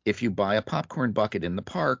 If you buy a popcorn bucket in the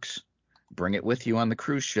parks, bring it with you on the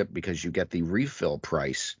cruise ship because you get the refill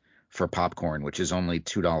price for popcorn, which is only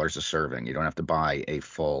 $2 a serving. You don't have to buy a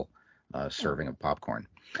full serving of popcorn.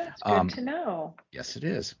 That's good Um, to know. yes, it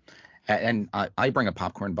is. And I bring a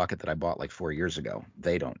popcorn bucket that I bought like 4 years ago.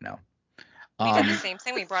 They don't know. We did the Um, same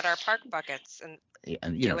thing. We brought our park buckets and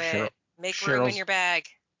and do Cheryl, it. Make room in Cheryl's your bag.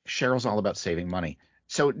 Cheryl's all about saving money.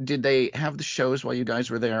 So did they have the shows while you guys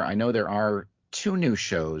were there? I know there are two new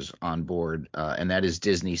shows on board, and that is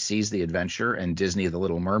Disney Sees the Adventure and Disney The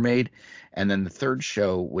Little Mermaid. And then the third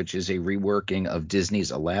show, which is a reworking of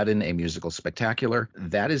Disney's Aladdin, a musical spectacular,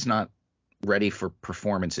 that is not ready for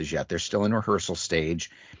performances yet. They're still in rehearsal stage.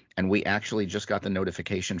 And we actually just got the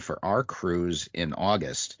notification for our cruise in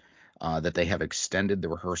August that they have extended the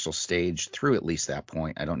rehearsal stage through at least that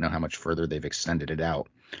point. I don't know how much further they've extended it out.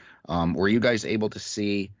 Were you guys able to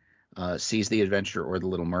see Seize the Adventure or The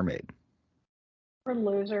Little Mermaid? For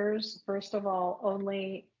losers, first of all,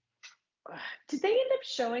 only did they end up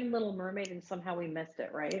showing Little Mermaid and somehow we missed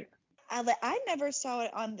it, right? I never saw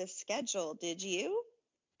it on the schedule. Did you?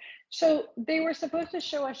 So they were supposed to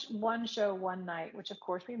show us one show one night, which of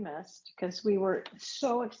course we missed because we were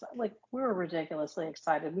so excited. Like we were ridiculously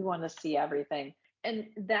excited. We wanted to see everything. And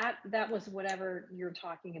that was whatever you're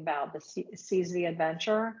talking about, the Seas the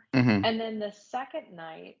Adventure. Mm-hmm. And then the second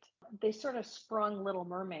night, they sort of sprung Little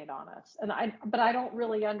Mermaid on us. But I don't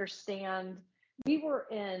really understand.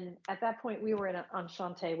 At that point, we were in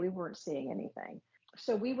Enchante. We weren't seeing anything.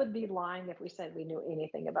 So we would be lying if we said we knew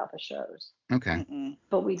anything about the shows. Okay. Mm-mm.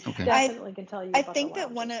 But we Okay. definitely can tell you I about think the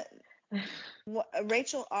that lounges.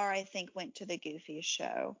 Rachel R. I think went to the Goofy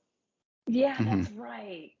show. Yeah, Mm-hmm. that's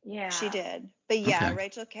right. Yeah. She did. But yeah, Okay.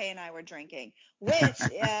 Rachel K and I were drinking, which,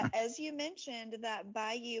 as you mentioned, that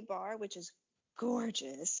Bayou Bar, which is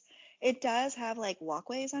gorgeous, it does have like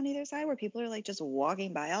walkways on either side where people are like just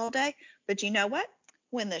walking by all day. But you know what?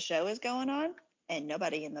 When the show is going on and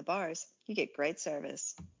nobody in the bars, you get great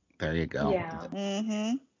service. There you go. Yeah.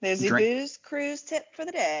 Mm-hmm. There's your Drink. booze cruise tip for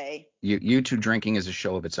the day. You two drinking is a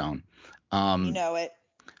show of its own. You know it.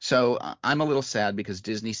 So I'm a little sad because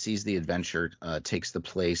Disney Sees the Adventure takes the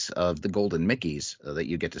place of the Golden Mickeys that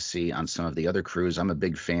you get to see on some of the other cruise. I'm a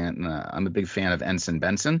big fan. I'm a big fan of Ensign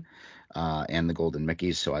Benson and the Golden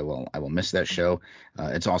Mickeys, so I will miss that show.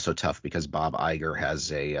 It's also tough because Bob Iger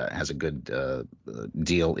has a good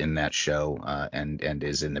deal in that show and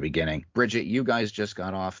is in the beginning. Bridget, you guys just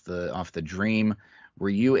got off the Dream. Were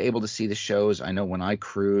you able to see the shows? I know when I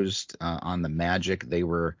cruised on the Magic,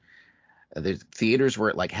 the theaters were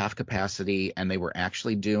at like half capacity, and they were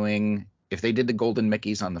actually doing, if they did the Golden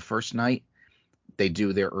Mickeys on the first night, they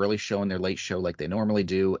do their early show and their late show like they normally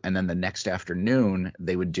do, and then the next afternoon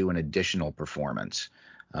they would do an additional performance.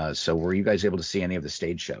 So were you guys able to see any of the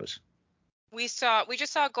stage shows? We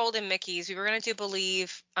just saw Golden Mickey's. We were gonna do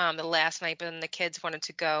Believe the last night, but then the kids wanted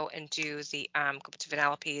to go and do the go to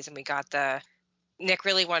Vanellope's, and Nick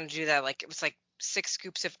really wanted to do that. Like it was like 6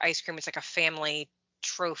 scoops of ice cream. It's like a family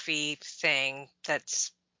trophy thing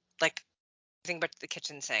that's like anything but the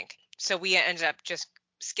kitchen sink. So we ended up just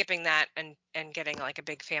skipping that and getting like a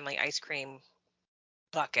big family ice cream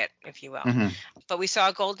bucket, if you will. Mm-hmm. But we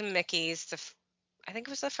saw Golden Mickey's. I think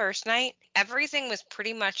it was the first night. Everything was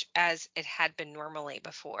pretty much as it had been normally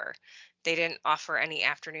before. They didn't offer any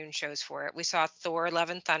afternoon shows for it. We saw Thor: Love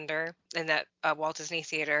and Thunder in that Walt Disney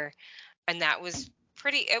Theater, and that was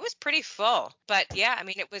pretty full. But yeah, I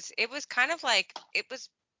mean it was kind of like it was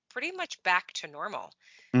pretty much back to normal.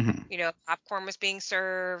 Mm-hmm. Popcorn was being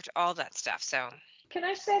served, all that stuff. So Can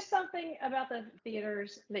I say something about the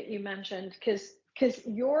theaters that you mentioned? Because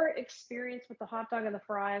your experience with the hot dog and the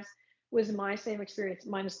fries was my same experience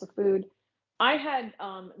minus the food. I had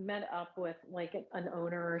met up with like an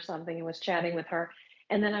owner or something and was chatting with her,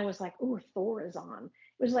 and then I was like, "Ooh, Thor is on."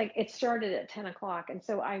 It was like it started at 10 o'clock, and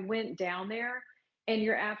so I went down there. And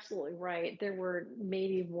you're absolutely right. There were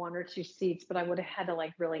maybe one or two seats, but I would have had to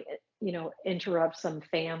like really, interrupt some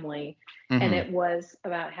family. And Mm-hmm. it was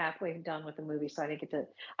about halfway done with the movie, so I didn't get to.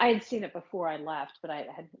 I had seen it before I left, but I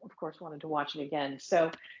had, of course, wanted to watch it again.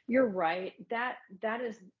 So you're right. That's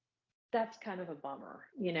kind of a bummer.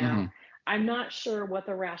 Mm-hmm. I'm not sure what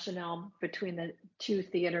the rationale between the two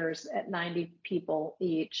theaters at 90 people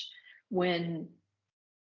each, when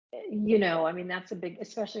I mean, that's a big,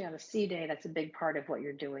 especially on a C day, that's a big part of what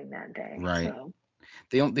you're doing that day. Right. So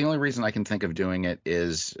The only reason I can think of doing it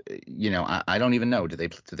is, I don't even know. Do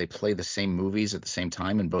they play the same movies at the same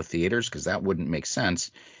time in both theaters? Because that wouldn't make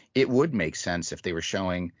sense. It would make sense if they were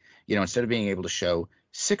showing, instead of being able to show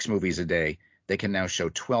 6 movies a day, they can now show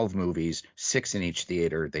 12 movies, 6 in each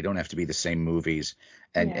theater. They don't have to be the same movies,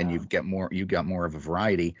 and Yeah. you've got more of a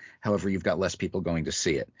variety. However, you've got less people going to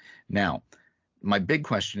see it. Now, my big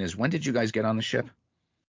question is, when did you guys get on the ship?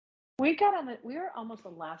 We were almost the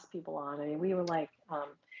last people on. I mean, we were like,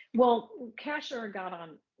 well, Casher got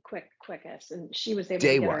on quickest, and she was able to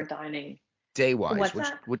Day get our wise, dining. day wise, What's which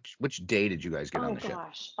that? which day did you guys get on Oh the ship?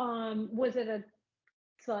 gosh. Was it a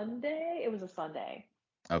Sunday? It was a Sunday.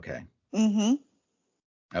 Okay, Mm-hmm.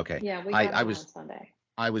 okay. Yeah, we I, got I on was Sunday.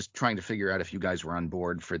 I was trying to figure out if you guys were on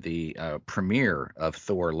board for the premiere of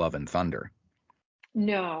Thor: Love and Thunder.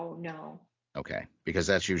 No, no. Okay, because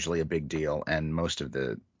that's usually a big deal, and most of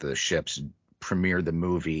the ships premiere the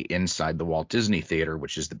movie inside the Walt Disney Theater,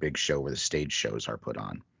 which is the big show where the stage shows are put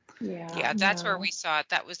on. Yeah, Yeah, that's where no. we saw it.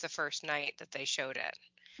 That was the first night that they showed it.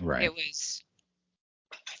 Right. It was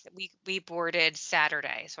we boarded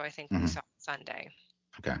Saturday, so I think we Hmm. saw it Sunday.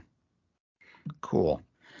 Okay. Cool.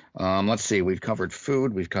 Let's see. We've covered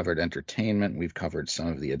food. We've covered entertainment. We've covered some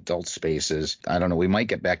of the adult spaces. I don't know. We might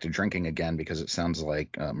get back to drinking again because it sounds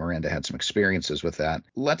like Miranda had some experiences with that.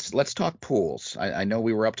 Let's talk pools. I know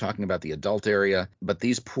we were up talking about the adult area, but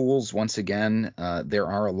these pools, once again, there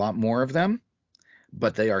are a lot more of them,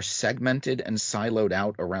 but they are segmented and siloed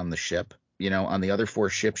out around the ship. On the other 4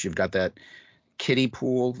 ships, you've got that kiddie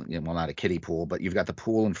pool. Well, not a kiddie pool, but you've got the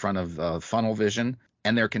pool in front of Funnel Vision,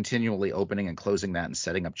 and they're continually opening and closing that and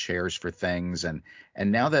setting up chairs for things. And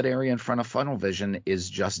now that area in front of Funnel Vision is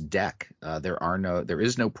just deck. There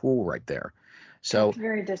is no pool right there. So That's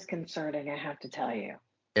very disconcerting, I have to tell you.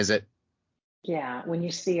 is it? Yeah, when you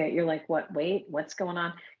see it, you're like, "What? Wait, what's going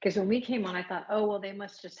on?" Because when we came on, I thought, "Oh, well, they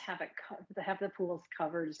must just have the pools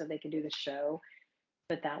covered so they can do the show,"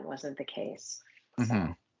 but that wasn't the case. Hmm.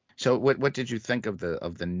 So. So what did you think of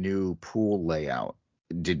the new pool layout?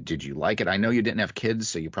 Did you like it? I know you didn't have kids,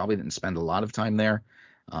 so you probably didn't spend a lot of time there.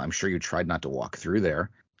 I'm sure you tried not to walk through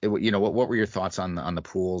there. What were your thoughts on the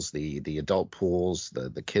pools, the adult pools,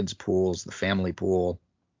 the kids pools, the family pool?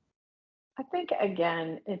 I think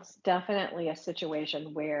again, it's definitely a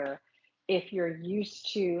situation where if you're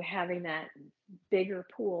used to having that bigger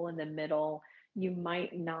pool in the middle, you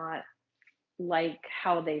might not like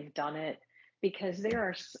how they've done it because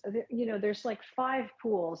there's like 5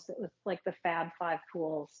 pools that was like the Fab Five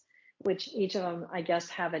pools, which each of them, I guess,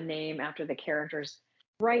 have a name after the characters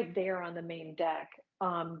right there on the main deck.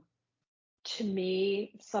 To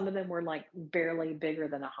me, some of them were like barely bigger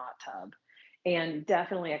than a hot tub. And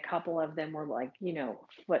definitely a couple of them were like,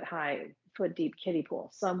 foot high, foot deep kiddie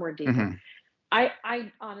pools. Some were deeper. Hmm.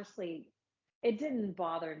 I honestly, it didn't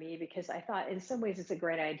bother me because I thought in some ways it's a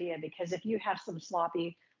great idea because if you have some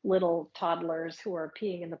sloppy little toddlers who are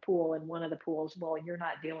peeing in the pool in one of the pools, well, you're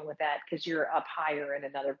not dealing with that because you're up higher in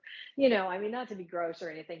another, I mean, not to be gross or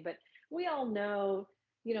anything, but we all know,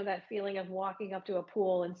 that feeling of walking up to a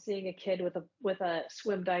pool and seeing a kid with a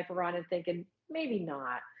swim diaper on and thinking, maybe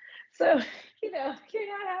not. So, you're not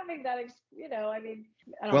having that, I mean,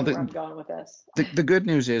 I don't Well, know where the, I'm going with this. the good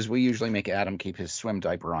news is we usually make Adam keep his swim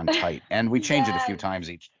diaper on tight, and we change it a few Yes. times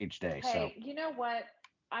each day. So Hey, you know what?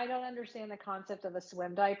 I don't understand the concept of a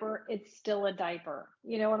swim diaper. It's still a diaper.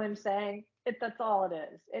 You know what I'm saying? That's all it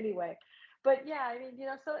is. Anyway, but yeah, I mean,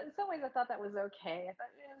 so in some ways I thought that was okay. I thought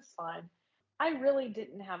it was fine. I really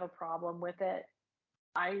didn't have a problem with it.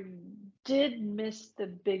 I did miss the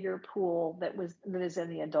bigger pool that is in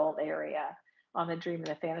the adult area on the Dream and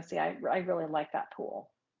the Fantasy. I really like that pool.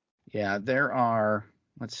 yeah, there are.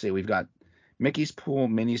 Let's see. We've got Mickey's pool,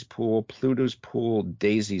 Minnie's pool, Pluto's pool,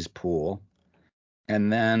 Daisy's pool.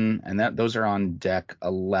 And those are on deck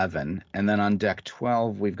 11. And then on deck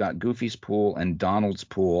 12, we've got Goofy's pool and Donald's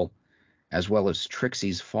pool, as well as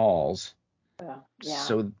Trixie's Falls. Yeah.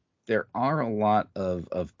 So there are a lot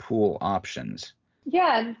of pool options.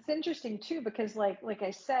 Yeah, and it's interesting too because like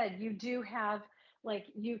I said, you do have like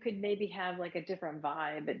you could maybe have like a different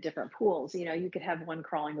vibe at different pools. You could have one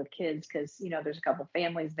crawling with kids because there's a couple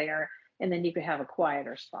families there, and then you could have a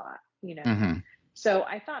quieter spot. Hmm. So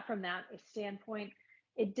I thought from that standpoint,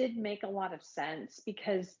 it did make a lot of sense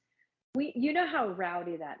because you know how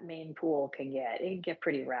rowdy that main pool can get. It can get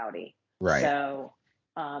pretty rowdy. Right. So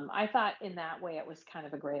I thought in that way it was kind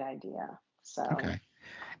of a great idea. So Okay.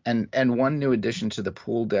 And one new addition to the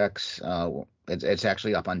pool decks, it's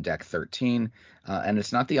actually up on deck 13, and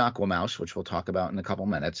it's not the Aquamouse, which we'll talk about in a couple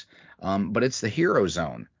minutes, but it's the Hero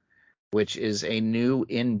Zone, which is a new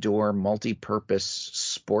indoor multi-purpose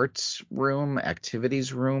sports room,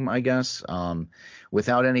 activities room, I guess.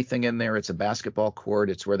 Without anything in there, it's a basketball court.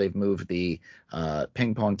 It's where they've moved the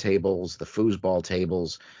ping pong tables, the foosball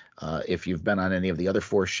tables. If you've been on any of the other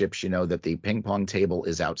 4 ships, you know that the ping pong table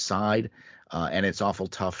is outside, and it's awful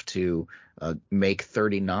tough to make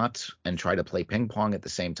 30 knots and try to play ping pong at the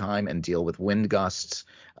same time and deal with wind gusts.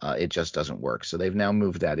 It just doesn't work. So they've now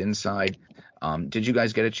moved that inside. Did you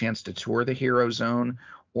guys get a chance to tour the Hero Zone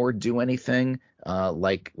or do anything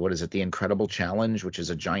like, what is it, the Incredible Challenge, which is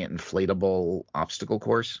a giant inflatable obstacle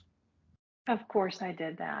course? Of course I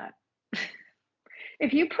did that.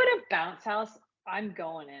 If you put a bounce house, I'm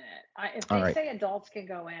going in it. If All they right. say adults can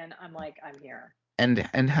go in, I'm like, I'm here.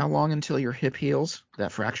 And how long until your hip heals,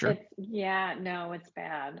 that fracture? No, it's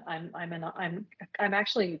bad. I'm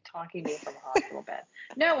actually talking to you from a hospital bed.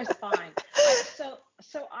 No, it's fine.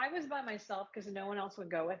 So I was by myself because no one else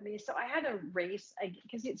would go with me. So I had to race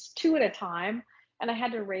because it's 2 at a time, and I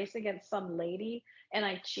had to race against some lady, and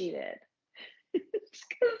I cheated.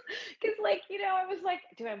 Because I was like,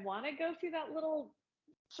 do I want to go through that little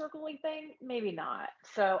circling thing? Maybe not.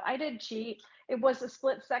 So I did cheat. It was a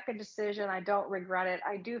split-second decision. I don't regret it.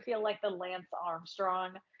 I do feel like the Lance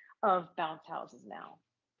Armstrong of bounce houses now.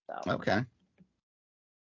 So Okay,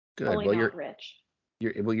 good. only Well, not rich.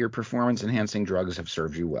 your performance enhancing drugs have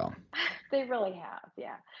served you well. They really have.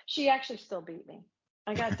 Yeah. She actually still beat me.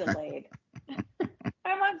 I got delayed.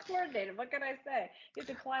 I'm uncoordinated. What can I say? You have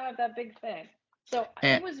to climb up that big thing. So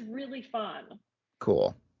And it was really fun.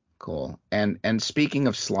 cool, cool. And speaking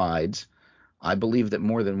of slides, I believe that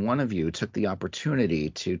more than one of you took the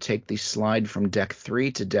opportunity to take the slide from deck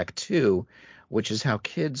 3 to deck 2, which is how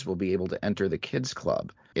kids will be able to enter the kids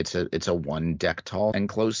club. It's a 1 deck tall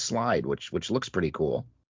enclosed slide, which looks pretty cool.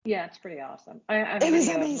 Yeah, it's pretty awesome. I have a It was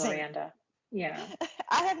video of amazing. Miranda. Yeah.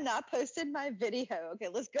 I have not posted my video. Okay,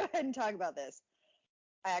 let's go ahead and talk about this.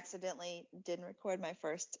 I accidentally didn't record my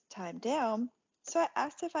first time down, so I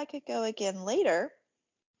asked if I could go again later,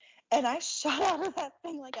 and I shot out of that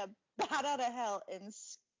thing like a bat out of hell and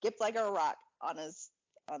skipped like a rock on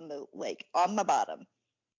the lake on the bottom.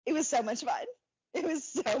 It was so much fun. It was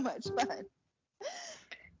so much fun.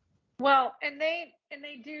 Well, and they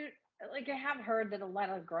do, like, I have heard that a lot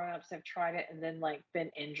of grown-ups have tried it and then like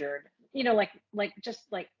been injured. Just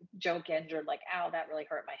like joke injured, like, ow, that really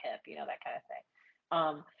hurt my hip, that kind of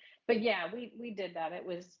thing. But yeah, we did that. It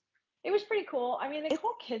was pretty cool. I mean, the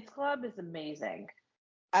whole kids club is amazing.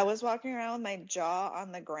 I was walking around with my jaw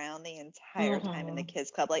on the ground the entire time in the Mhm.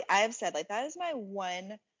 kids club. Like I have said, like that is my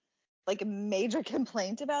one like major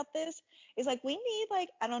complaint about this is like we need like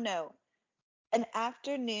I don't know an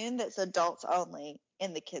afternoon that's adults only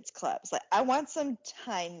in the kids clubs. Like I want some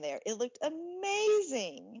time there. It looked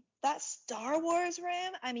amazing. That Star Wars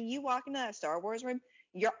room. I mean, you walk into that Star Wars room,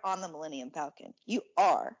 you're on the Millennium Falcon. You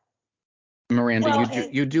are. Miranda, Well,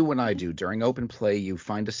 you do what I do. During open play, you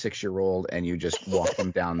find a 6-year-old and you just walk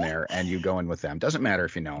them down there and you go in with them. Doesn't matter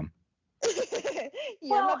if you know them.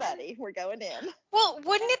 You're my well, buddy. We're going in. Well,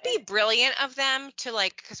 wouldn't it be and brilliant of them to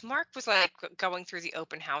like, because Mark was like going through the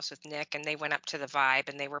open house with Nick and they went up to the Vibe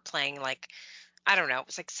and they were playing like, I don't know, it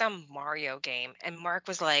was like some Mario game. And Mark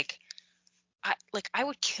was like, I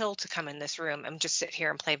would kill to come in this room and just sit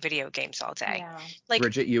here and play video games all day. yeah. Like,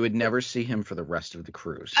 Bridget, you would never see him for the rest of the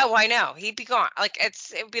cruise. oh, I know. He'd be gone. Like it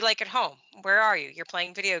would be like at home. Where are you? You're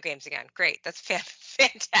playing video games again. Great. That's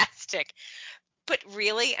fantastic. But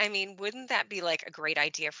really, I mean, wouldn't that be like a great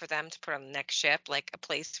idea for them to put on the next ship, like a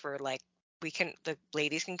place where like the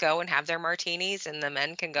ladies can go and have their martinis and the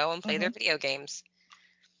men can go and play their Hmm. video games.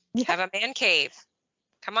 Yeah. Have a man cave.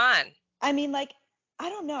 Come on. I mean, like, I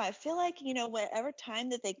don't know. I feel like, whatever time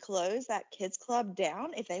that they close that kids club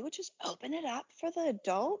down, if they would just open it up for the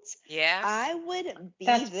adults, Yeah. I would be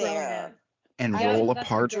That's there. brilliant. And I would roll a That's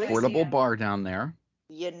a good portable idea. bar down there.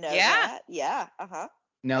 You know Yeah. that? Yeah. Uh-huh.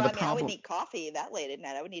 Now Well, the I mean, I would problem need coffee that late at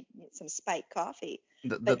night. I would need some spiked coffee.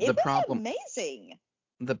 the, the, But it the would be problem amazing.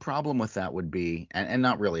 the problem with that would be, and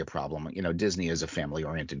not really a problem, Disney is a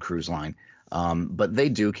family-oriented cruise line, but they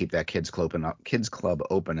do keep that kids club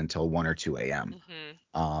open until 1 or 2 a.m.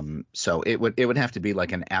 So it would have to be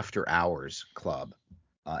like an after hours club,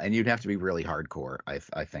 and you'd have to be really hardcore,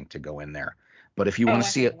 I think, to go in there. But if you Oh, want to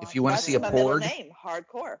I see could a, if watch you want to see That's a it. my middle porg, name,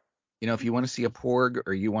 hardcore. if you want to see a porg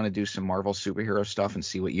or you want to do some Marvel superhero stuff and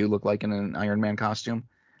see what you look like in an Iron Man costume,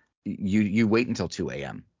 you wait until 2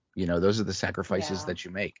 a.m. Those are the sacrifices Yeah. that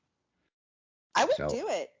you make. I would So do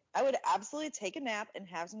it. I would absolutely take a nap and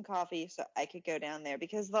have some coffee so I could go down there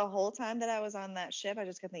because the whole time that I was on that ship, I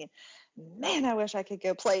just kept thinking, man, I wish I could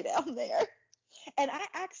go play down there. And I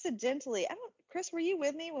accidentally, Chris, were you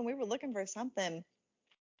with me when we were looking for something?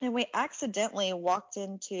 And we accidentally walked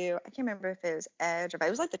into, I can't remember if it was Edge or, but it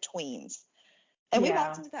was like the Tweens. And we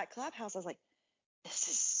walked into that clubhouse. I was like, this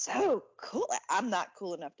is so cool. I'm not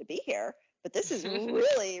cool enough to be here, but this is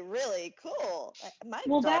really, really cool. My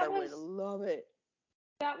daughter would love it.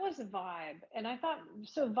 That was Vibe. And I thought,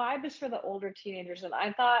 so Vibe is for the older teenagers. And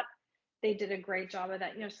I thought they did a great job of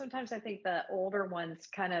that. You know, sometimes I think the older ones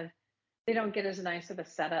kind of, they don't get as nice of a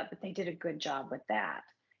setup, but they did a good job with that.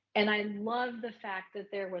 And I love the fact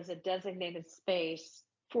that there was a designated space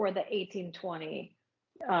for the 1820.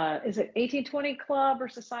 Is it 1820 club or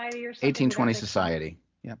society or something? 1820 society.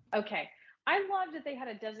 Yep. Okay. I love that they had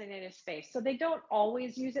a designated space. So they don't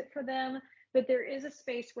always use it for them, but there is a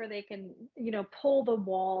space where they can, you know, pull the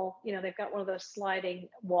wall. You know, they've got one of those sliding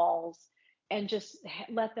walls and just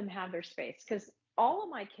let them have their space. Because all of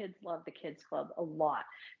my kids love the kids club a lot.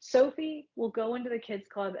 Sophie will go into the kids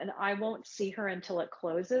club and I won't see her until it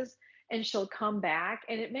closes, and she'll come back,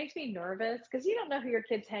 and it makes me nervous because you don't know who your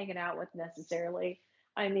kid's hanging out with necessarily.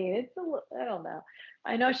 I mean, it's I don't know.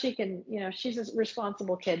 I know she can, you know, she's a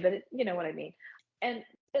responsible kid, but you know what I mean. And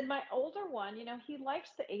my older one, you know, he likes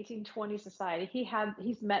the 1820 society.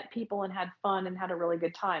 He's met people and had fun and had a really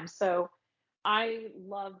good time. So I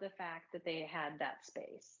love the fact that they had that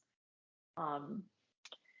space.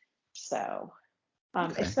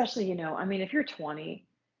 Okay. Especially, you know, I mean, if you're 20,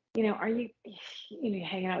 you know, are you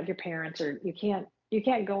hanging out with your parents, or you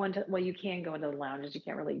can't go into, well, you can go into the lounges. You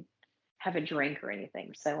can't really have a drink or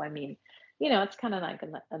anything. So, I mean, you know, it's kind of like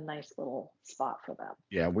a nice little spot for them.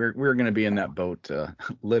 Yeah, we're going to be in that boat,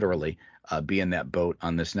 literally be in that boat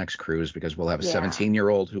on this next cruise, because we'll have a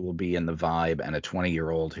 17-year-old who will be in the Vibe and a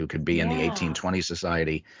 20-year-old who could be in the 1820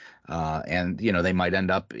 society. And, you know, they might end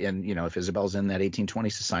up in, you know, if Isabel's in that 1820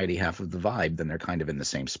 society, half of the Vibe, then they're kind of in the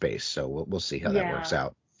same space. So we'll see how that works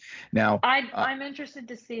out. Now, I'm interested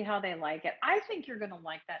to see how they like it. I think you're going to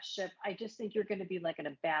like that ship. I just think you're going to be like in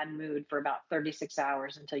a bad mood for about 36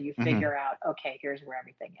 hours until you figure out, okay, here's where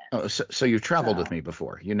everything is. Oh, so you've traveled with me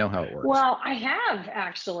before. You know how it works. Well, I have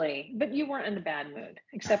actually, but you weren't in a bad mood,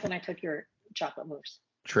 except when I took your chocolate mousse.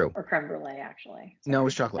 True. Or creme brulee, actually. Sorry. No, it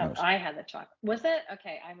was chocolate mousse. I had the chocolate. Was it?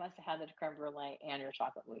 Okay, I must have had the creme brulee and your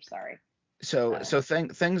chocolate mousse. Sorry. So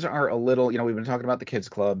things are a little, you know, we've been talking about the kids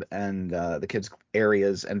club and the kids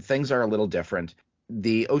areas, and things are a little different.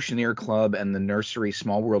 The Oceaneer Club and the nursery,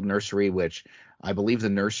 Small World Nursery, which I believe the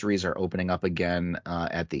nurseries are opening up again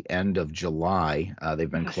at the end of July. They've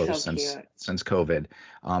been closed since COVID,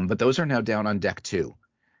 but those are now down on deck 2,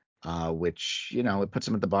 which, you know, it puts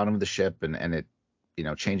them at the bottom of the ship, and it, you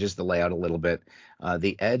know, changes the layout a little bit.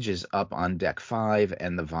 The Edge is up on deck 5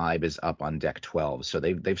 and the Vibe is up on deck 12. So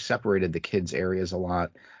they've separated the kids areas a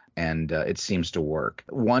lot, and it seems to work.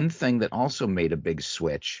 One thing that also made a big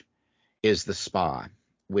switch is the spa,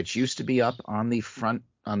 which used to be up on the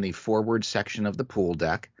forward section of the pool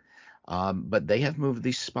deck. But they have moved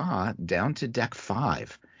the spa down to deck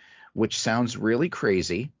 5, which sounds really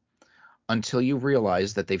crazy until you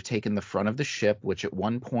realize that they've taken the front of the ship, which at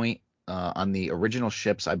one point, on the original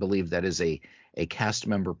ships, I believe that is a cast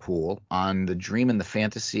member pool. On the Dream and the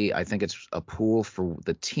Fantasy, I think it's a pool for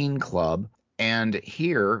the teen club. And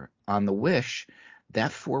here on the Wish,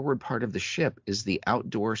 that forward part of the ship is the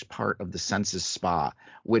outdoors part of the Senses Spa,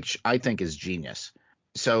 which I think is genius.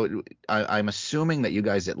 So I'm assuming that you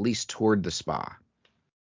guys at least toured the spa.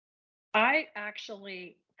 I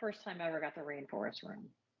actually, first time I ever got the rainforest room.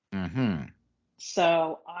 Mm-hmm.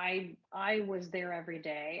 So I was there every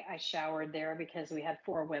day. I showered there because we had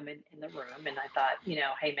 4 women in the room, and I thought, you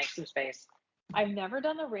know, hey, make some space. I've never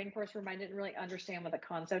done the rainforest room. I didn't really understand what the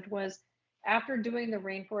concept was. After doing the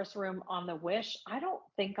rainforest room on the Wish, I don't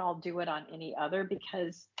think I'll do it on any other,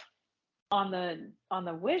 because on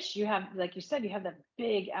the Wish, you have, like you said, you have the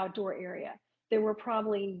big outdoor area. There were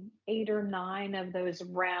probably 8 or 9 of those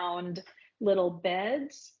round little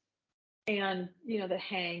beds, and you know, they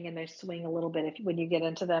hang and they swing a little bit when you get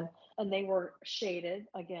into them, and they were shaded,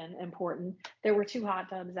 again, important. There were 2 hot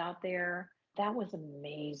tubs out there. That was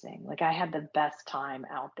amazing. Like, I had the best time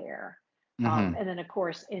out there. And then of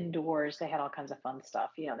course indoors they had all kinds of fun stuff.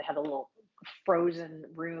 You know, they had a little frozen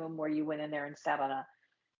room where you went in there and sat on a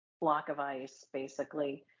block of ice,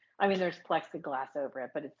 basically. I mean, there's plexiglass over it,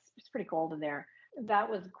 but it's pretty cold in there. That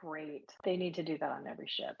was great. They need to do that on every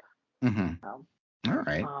ship. All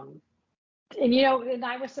right. And you know, and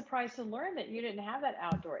I was surprised to learn that you didn't have that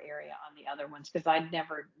outdoor area on the other ones, because I'd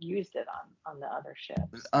never used it on the other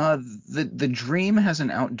ships. The Dream has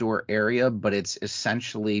an outdoor area, but it's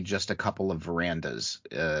essentially just a couple of verandas.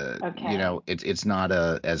 You know, it's not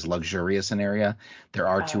as luxurious an area. There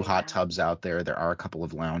are 2 hot tubs out there. There are a couple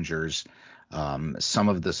of loungers. Some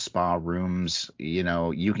of the spa rooms,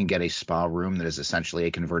 you can get a spa room that is essentially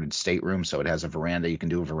a converted stateroom, so it has a veranda. You can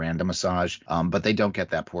do a veranda massage, but they don't get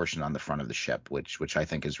that portion on the front of the ship, which I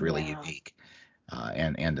think is really Yeah. unique,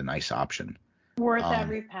 and a nice option. Worth Um,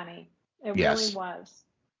 every penny. It really yes, was.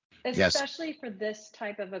 yes. Especially for this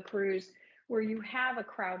type of a cruise where you have a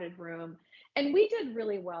crowded room. And we did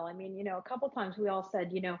really well. I mean, a couple times we all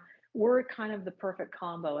said, we're kind of the perfect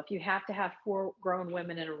combo. If you have to have four grown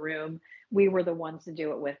women in a room, we were the ones to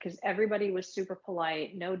do it with because everybody was super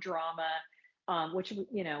polite, no drama, which,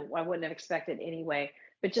 I wouldn't have expected anyway,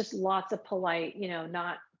 but just lots of polite,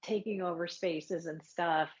 not taking over spaces and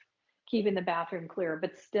stuff, keeping the bathroom clear,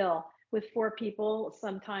 but still with four people,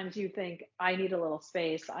 sometimes you think I need a little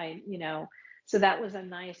space. So that was a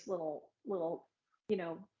nice little, you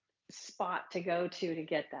know, spot to go to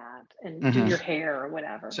get that and do hmm your hair or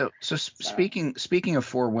whatever. So So, speaking of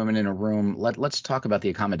four women in a room, let's talk about the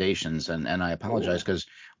accommodations. And I apologize ooh, because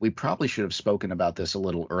we probably should have spoken about this a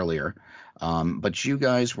little earlier. But you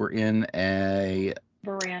guys were in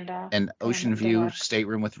veranda, an ocean view deluxe.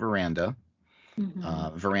 stateroom with veranda. Hmm.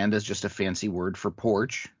 Veranda is just a fancy word for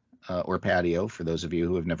porch, or patio for those of you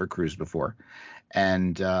who have never cruised before.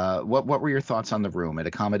 And what were your thoughts on the room? It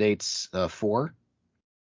accommodates four,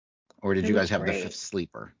 or did It you was guys have the fifth great.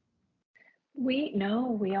 sleeper? We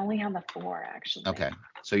only have the four actually. Okay,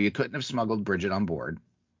 so you couldn't have smuggled Bridget on board.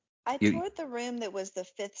 I You toured the room that was the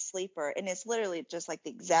fifth sleeper, and it's literally just like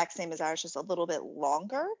the exact same as ours, just a little bit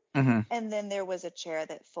longer. Mhm. And then there was a chair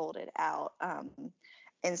that folded out.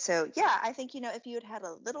 And so, yeah, I think, if you had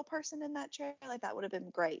a little person in that chair, like that would have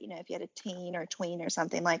been great. If you had a teen or tween or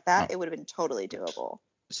something like Oh, that, it would have been totally doable.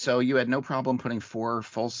 so you had no problem putting four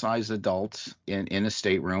full-size adults in a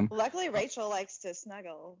stateroom. Luckily, Rachel likes to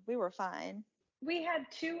snuggle. We were fine. We had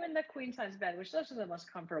two in the queen size bed, which those are the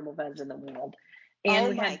most comfortable beds in the world. And Oh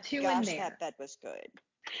we my had two in gosh, that there. bed was good.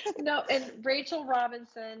 No, and Rachel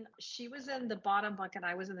Robinson, she was in the bottom bunk and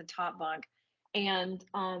I was in the top bunk. And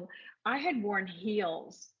I had worn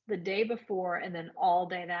heels the day before and then all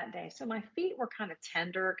day that day. So my feet were kind of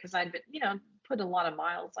tender because I'd been, put a lot of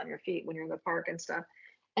miles on your feet when you're in the park and stuff.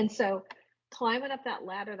 And so climbing up that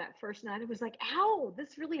ladder that first night, it was like, ow,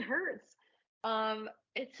 this really hurts.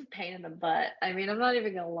 It's a pain in the butt. I mean, I'm not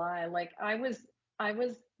even gonna lie. Like I was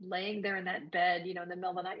laying there in that bed, in the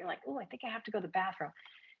middle of the night. You're like, oh, I think I have to go to the bathroom.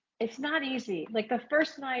 It's not easy. Like the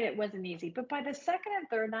first night, it wasn't easy, but by the second and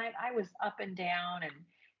third night, I was up and down and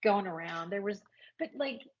going around. But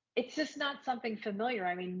like, it's just not something familiar.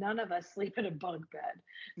 I mean, none of us sleep in a bunk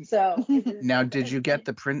bed, so it was. Now, did you get And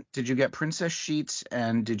the print? Did you get princess sheets?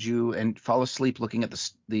 And did you fall asleep looking at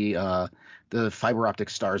the fiber optic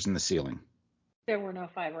stars in the ceiling? there were no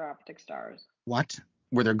fiber optic stars. What?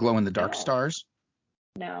 Were there glow in the dark No, stars?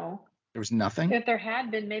 no. There was nothing. If there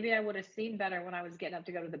had been, maybe I would have seen better when I was getting up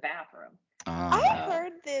to go to the bathroom. I Ah, So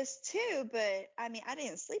heard this too, but I mean, I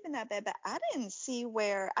didn't sleep in that bed, but I didn't see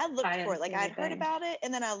where I looked I for it. didn't Like see I'd heard anything. about it,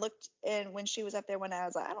 and then I looked, and when she was up there one night, I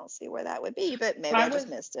was like, I don't see where that would be, but maybe I I just was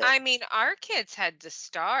missed it. I mean, our kids had the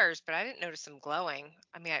stars, but I didn't notice them glowing.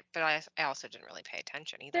 I mean, I also didn't really pay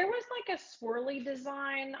attention There either. was like a swirly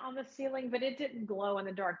design on the ceiling, but it didn't glow in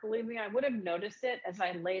the dark. Believe me, I would have noticed it as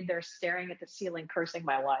I laid there staring at the ceiling, cursing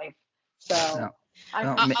my life. So no, I'm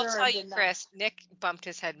no. for I'll sure tell it you, did not. Chris, Nick bumped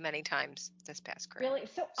his head many times this past cruise. Really?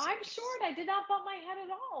 So So I'm short. I did not bump my head at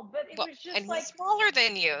all, but it well, was and just he's like smaller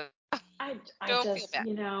than you. I Don't feel just, bad.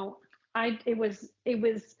 it was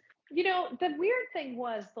the weird thing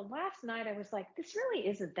was the last night I was like, this really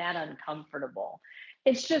isn't that uncomfortable.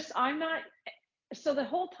 It's just I'm not so the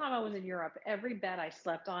whole time I was in Europe, every bed I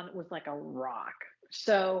slept on was like a rock.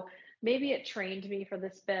 So maybe it trained me for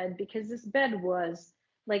this bed because this bed was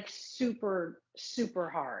like super, super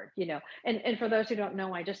hard, And for those who don't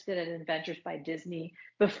know, I just did an Adventures by Disney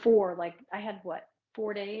before, like I had what,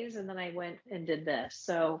 4 days, and then I went and did this.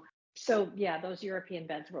 So yeah, those European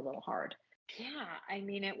beds were a little hard. Yeah, I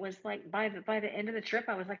mean, it was like by the end of the trip,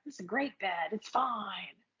 I was like, this is a great bed. It's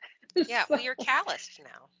fine. Yeah, So well, you're calloused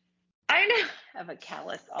now. I know I have a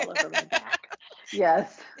callus all over my back.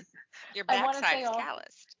 Yes. Your I want to backside say is all.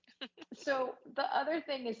 calloused. So the other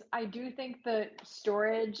thing is, I do think the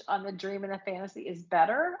storage on the Dream and the Fantasy is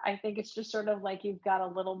better. I think it's just sort of like you've got a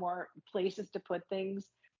little more places to put things.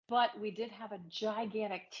 But we did have a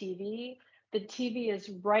gigantic TV. The TV is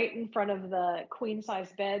right in front of the queen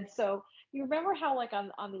size bed. So you remember how, like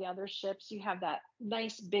on the other ships, you have that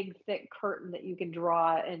nice big thick curtain that you can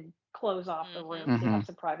draw and close off the Hmm. room so you Hmm. have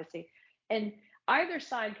some privacy. And either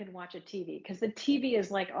side can watch a TV because the TV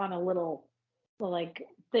is like on a little like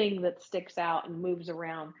thing that sticks out and moves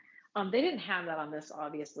around. They didn't have that on this,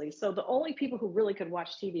 obviously. So the only people who really could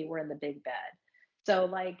watch TV were in the big bed. So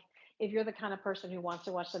like, if you're the kind of person who wants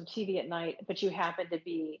to watch some TV at night, but you happen to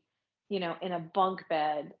be, in a bunk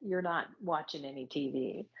bed, you're not watching any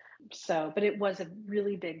TV. So, but it was a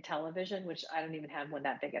really big television, which I don't even have one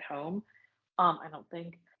that big at home. I don't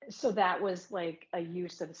think. So that was like a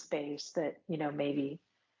use of space that, maybe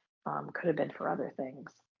could have been for other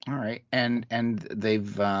things. All right, and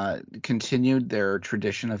they've continued their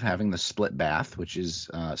tradition of having the split bath, which is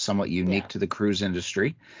somewhat unique Yeah. to the cruise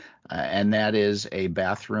industry, and that is a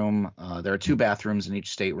bathroom. There are two bathrooms in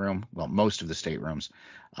each stateroom, well, most of the staterooms,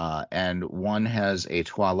 and one has a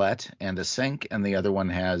toilet and a sink, and the other one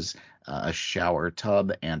has a shower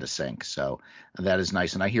tub and a sink. So that is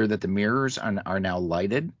nice, and I hear that the mirrors are now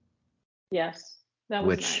lighted, Yes, that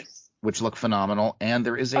was which nice. look phenomenal, and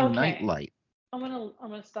there is a night Okay. light. I'm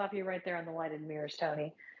gonna stop you right there on the lighted mirrors,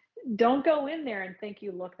 Tony. Don't go in there and think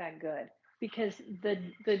you look that good, because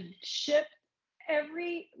the ship,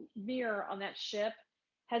 every mirror on that ship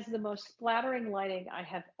has the most flattering lighting I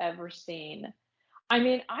have ever seen. I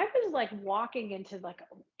mean, I was like walking into, like,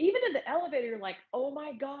 even in the elevator, like, oh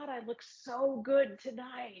my God, I look so good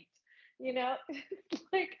tonight. You know,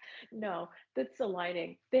 like, no, that's the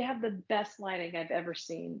lighting. They have the best lighting I've ever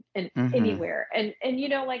seen in Mm-hmm. anywhere. And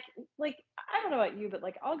like I don't know about you, but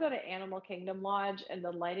like I'll go to Animal Kingdom Lodge and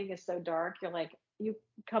the lighting is so dark, you're like, you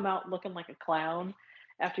come out looking like a clown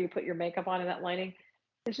after you put your makeup on in that lighting.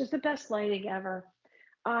 It's just the best lighting ever.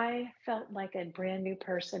 I felt like a brand new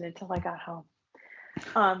person until I got home.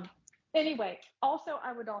 Um, anyway, also,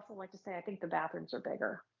 I would also like to say I think the bathrooms are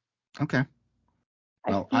bigger. Okay.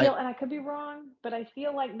 I Well, feel, and I could be wrong, but I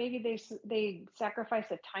feel like maybe they sacrifice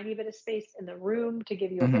a tiny bit of space in the room to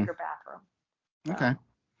give you a mhm. bigger bathroom. Okay. So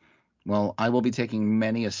Well, I will be taking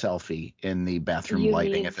many a selfie in the bathroom you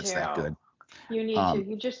lighting need if it's that to. good. You need to. Um,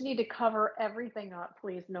 You just need to cover everything up,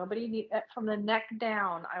 please. Nobody need from the neck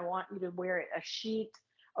down. I want you to wear a sheet,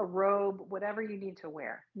 a robe, whatever you need to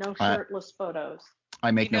wear. No I shirtless photos.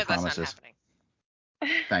 I You make no know that's not promises. happening.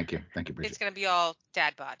 Thank you, It's Bridget. going to be all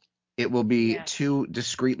dad bod. It will be Yes. two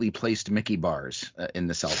discreetly placed Mickey bars in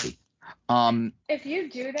the selfie. Um, If you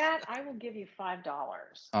do that, I will give you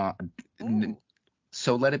 $5. uh, Ooh.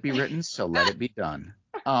 so let it be written. So let it be done.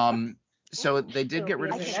 So they did It'll get be rid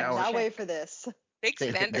in of I the your next shower. cannot check. wait for this. Big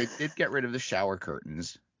spender. They did get rid of the shower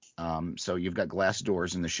curtains. So you've got glass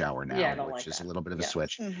doors in the shower Yeah, now, I don't which like is a that. little bit of a Yes.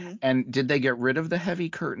 switch. Hmm. And did they get rid of the heavy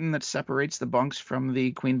curtain that separates the bunks from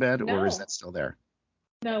the queen bed, or is No, that still there?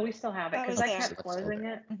 no, we still have it That because was I there. So kept that's still closing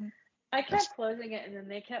there. it. Hmm. I That's kept closing it, and then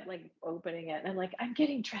they kept like opening it, and I'm like, I'm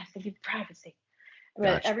getting dressed. I need privacy.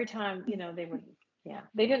 But gotcha. every time, they would, yeah,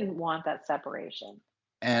 they didn't want that separation.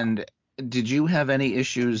 And did you have any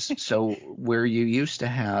issues? So where you used to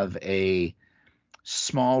have a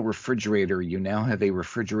small refrigerator, you now have a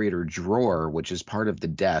refrigerator drawer, which is part of the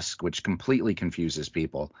desk, which completely confuses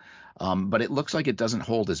people. But it looks like it doesn't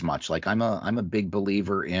hold as much. Like I'm a big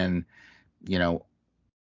believer in, you know,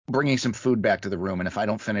 bringing some food back to the room, and if I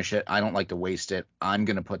don't finish it, I don't like to waste it. I'm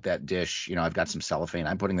gonna put that dish. I've got some cellophane.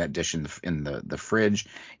 I'm putting that dish in the fridge.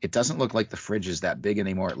 It doesn't look like the fridge is that big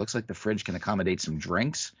anymore. It looks like the fridge can accommodate some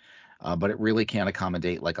drinks, but it really can't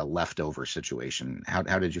accommodate like a leftover situation.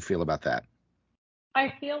 How did you feel about that? I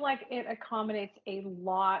feel like it accommodates a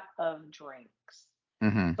lot of drinks,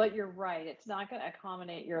 Mm-hmm. but you're right. It's not going to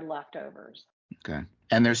accommodate your leftovers. Okay.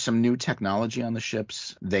 And there's some new technology on the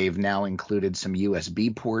ships. They've now included some USB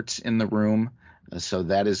ports in the room. So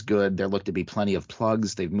that is good. There look to be plenty of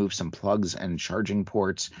plugs. They've moved some plugs and charging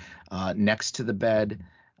ports next to the bed,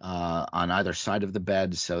 on either side of the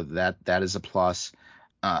bed. So that is a plus.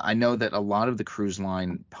 I know that a lot of the cruise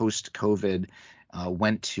line post COVID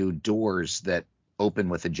went to doors that open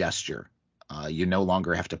with a gesture. You no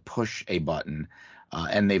longer have to push a button,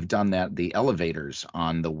 and they've done that. The elevators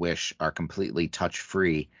on the Wish are completely touch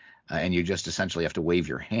free, and you just essentially have to wave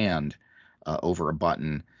your hand over a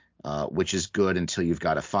button, which is good until you've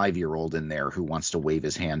got a 5-year-old in there who wants to wave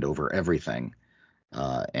his hand over everything,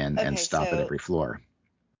 and Okay, stop at so every floor.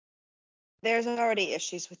 there's already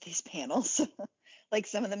issues with these panels. Like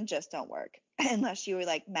some of them just don't work unless you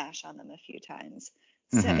like mash on them a few times.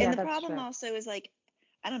 So, Mm-hmm. and Yeah, the that's problem true. also is like,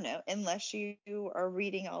 I don't know, unless you are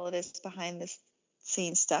reading all of this behind the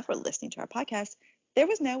scenes stuff or listening to our podcast, there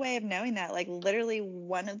was no way of knowing that. Like literally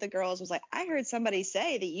one of the girls was like, I heard somebody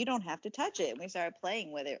say that you don't have to touch it. And we started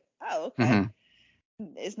playing with it. Oh, okay.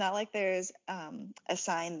 Mm-hmm. It's not like there's a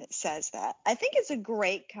sign that says that. I think it's a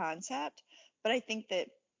great concept, but I think that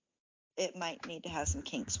it might need to have some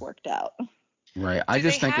kinks worked out. Right. I Do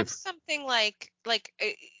they just think have if something like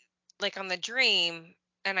on the Dream,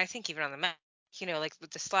 and I think even on the like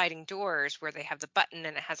with the sliding doors where they have the button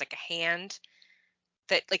and it has like a hand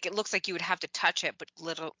that like it looks like you would have to touch it, but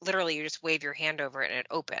literally you just wave your hand over it and it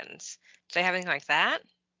opens. Do they have anything like that?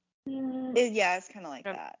 Yeah, it's kind of like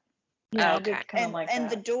that. Oh, Yeah, okay. it's kind of like And that.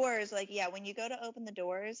 the doors, like, yeah, when you go to open the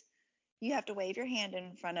doors, you have to wave your hand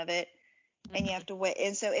in front of it, and you have to wait.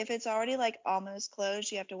 And so if it's already like almost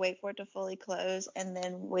closed, you have to wait for it to fully close and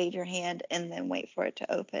then wave your hand and then wait for it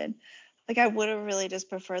to open. Like, I would have really just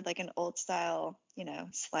preferred like an old style,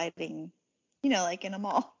 sliding, like in a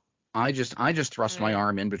mall. I just thrust my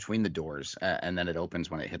arm in between the doors, and then it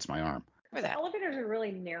opens when it hits my arm. The elevators are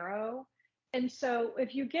really narrow. And so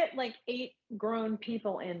if you get like 8 grown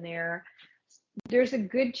people in there, there's a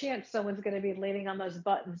good chance someone's going to be leaning on those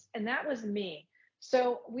buttons. And that was me.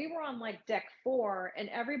 So we were on like deck 4 and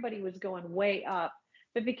everybody was going way up.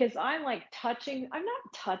 But because I'm not touching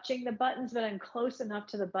the buttons, but I'm close enough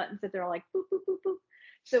to the buttons that they're like boop, boop, boop, boop.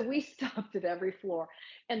 So we stopped at every floor.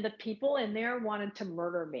 And the people in there wanted to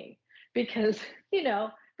murder me because,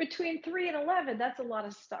 between 3 and 11, that's a lot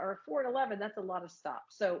of stuff, or 4 and 11, that's a lot of stuff.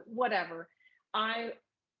 So whatever.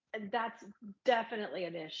 That's definitely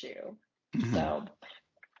an issue. So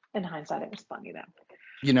in hindsight, it was funny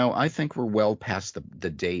though. I think we're well past the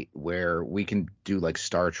date where we can do like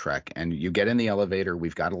Star Trek, and you get in the elevator,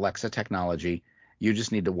 we've got Alexa technology. You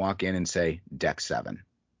just need to walk in and say deck 7.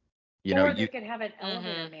 Or they could have an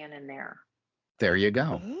elevator man in there. There you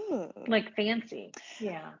go. Ooh. Like fancy.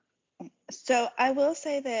 Yeah. So I will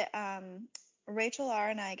say that Rachel R.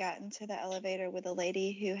 and I got into the elevator with a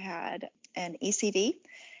lady who had an ECV,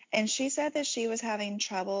 and she said that she was having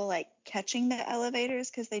trouble like catching the elevators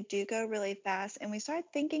because they do go really fast. And we started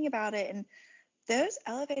thinking about it, and those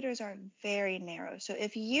elevators are very narrow. So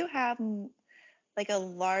if you have like a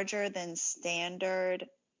larger than standard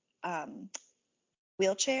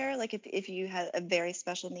wheelchair, like if you had a very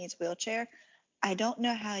special needs wheelchair, I don't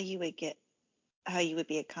know how you would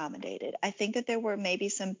be accommodated. I think that there were maybe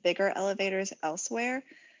some bigger elevators elsewhere,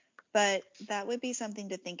 but that would be something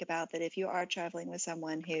to think about, that if you are traveling with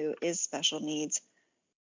someone who is special needs,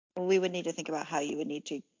 we would need to think about how you would need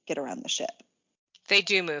to get around the ship. They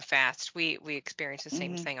do move fast. We experienced the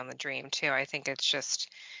same thing on the Dream too. I think it's just,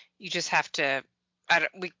 you just have to,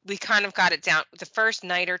 we kind of got it down. The first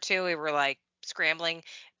night or two, we were like scrambling,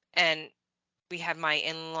 and we had my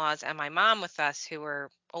in-laws and my mom with us who were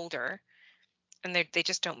older, and they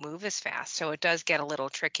just don't move as fast. So it does get a little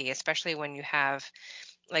tricky, especially when you have,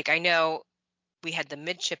 like, I know we had the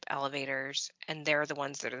midship elevators, and they're the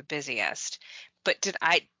ones that are the busiest. But did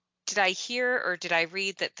I hear or did I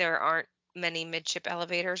read that there aren't many midship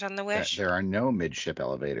elevators on the Wish? There are no midship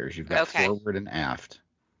elevators. You've got forward and aft,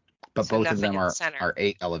 but So both of them nothing in the are center.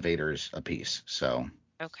 8 elevators apiece. So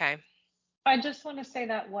Okay. I just want to say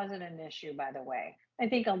that wasn't an issue, by the way. I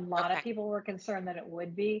think a lot of people were concerned that it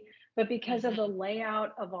would be, but because of the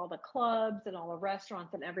layout of all the clubs and all the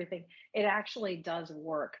restaurants and everything, it actually does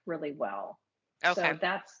work really well. Okay. So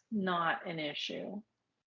that's not an issue.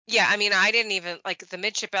 Yeah, I mean, I didn't even like the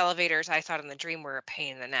midship elevators. I thought in the Dream were a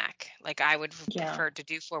pain in the neck. Like, I would have preferred to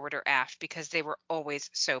do forward or aft because they were always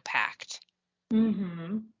so packed.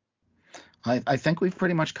 I think we've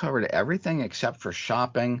pretty much covered everything except for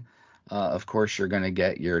shopping. Of course, you're going to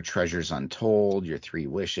get your Treasures Untold, your Three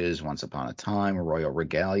Wishes, Once Upon a Time, Royal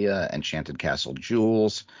Regalia, Enchanted Castle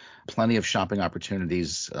Jewels. Plenty of shopping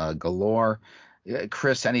opportunities galore.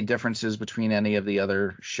 Chris, any differences between any of the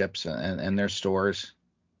other ships and their stores?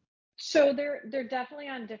 So they're definitely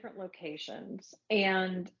on different locations,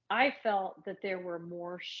 and I felt that there were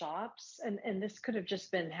more shops, and this could have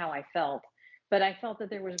just been how I felt, but I felt that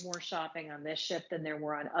there was more shopping on this ship than there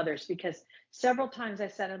were on others, because several times I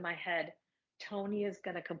said in my head, Tony is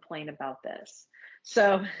going to complain about this.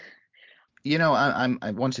 So I'm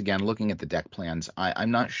once again looking at the deck plans. I'm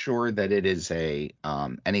not sure that it is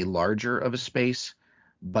any larger of a space,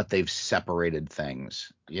 but they've separated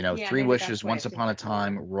things. Three Wishes, Once Upon a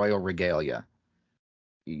Time, Royal Regalia.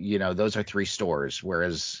 Those are 3 stores,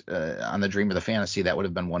 whereas on the Dream of the Fantasy, that would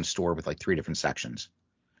have been one store with like 3 different sections.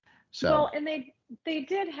 So well, and they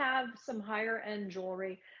did have some higher end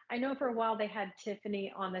jewelry. I know for a while they had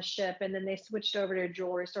Tiffany on the ship, and then they switched over to a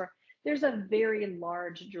jewelry store. There's a very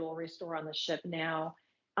large jewelry store on the ship now,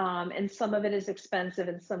 and some of it is expensive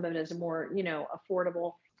and some of it is more,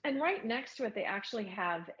 affordable. And right next to it, they actually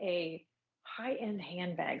have a high-end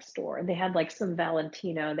handbag store. And they had like some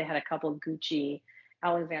Valentino, they had a couple of Gucci,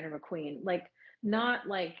 Alexander McQueen. Not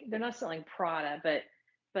like they're not selling Prada,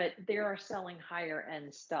 but they are selling higher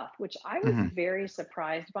end stuff, which I was very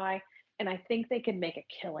surprised by. And I think they could make a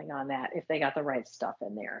killing on that if they got the right stuff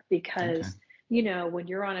in there, because, when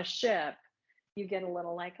you're on a ship, you get a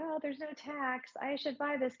little like, oh, there's no tax. I should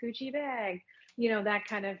buy this Gucci bag. That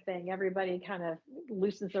kind of thing. Everybody kind of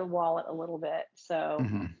loosens their wallet a little bit. So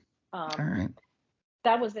Hmm. All um, right.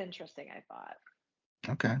 that was interesting, I thought.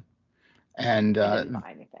 Okay. And I didn't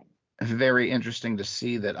buy anything. very interesting to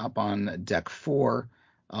see that up on deck 4,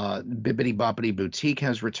 Bibbidi Boppity Boutique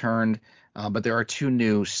has returned, but there are 2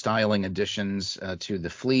 new styling additions to the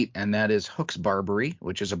fleet, and that is Hook's Barbery,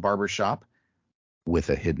 which is a barber shop with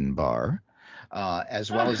a hidden bar,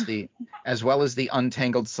 as well as the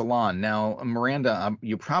Untangled Salon. Now, Miranda,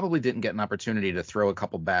 you probably didn't get an opportunity to throw a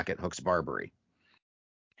couple back at Hook's Barbery.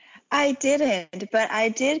 I didn't, but I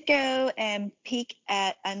did go and peek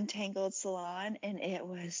at Untangled Salon, and it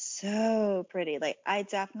was so pretty. Like, I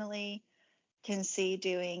definitely can see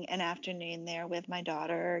doing an afternoon there with my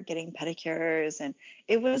daughter, getting pedicures, and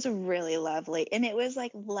it was really lovely. And it was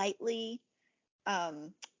like lightly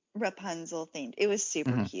Rapunzel themed. It was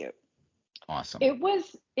super Hmm. cute. Awesome.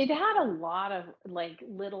 It had a lot of like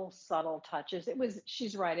little subtle touches.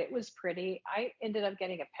 She's right. It was pretty. I ended up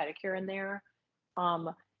getting a pedicure in there.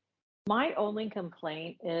 Um, my only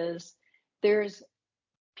complaint is there's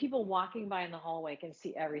people walking by in the hallway can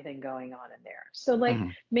see everything going on in there. So like Hmm.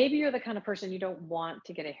 maybe you're the kind of person you don't want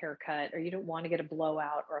to get a haircut or you don't want to get a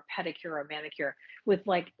blowout or a pedicure or a manicure with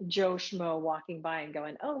like Joe Schmo walking by and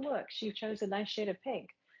going, oh look, she chose a nice shade of pink.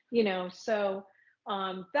 So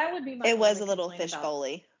that would be my It was only a little complaint about.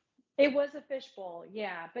 fishbowl-y. It was a fishbowl,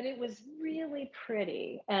 yeah, but it was really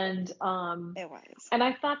pretty. It was. And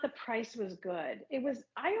I thought the price was good.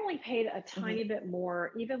 I only paid a Hmm. tiny bit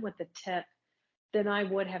more, even with the tip, than I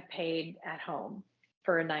would have paid at home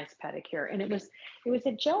for a nice pedicure. And it was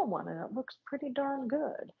a gel one and it looks pretty darn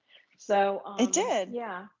good. So It did.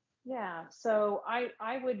 yeah. So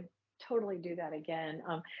I would totally do that again.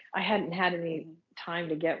 I hadn't had any Mhm. time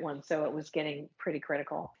to get one, so it was getting pretty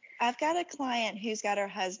critical. I've got a client who's got her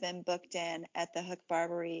husband booked in at the Hook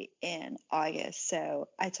Barbery in August. So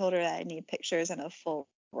I told her that I need pictures and a full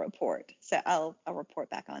report. So I'll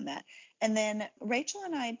report back on that. And then Rachel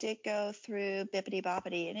and I did go through Bippity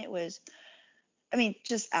Boppity, and it was, I mean,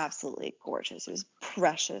 just absolutely gorgeous. It was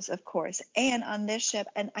precious, of course. And on this ship,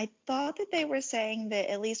 and I thought that they were saying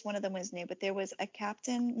that at least one of them was new, but there was a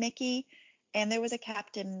Captain Mickey and there was a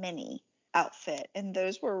Captain Minnie outfit, and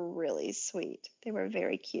those were really sweet. They were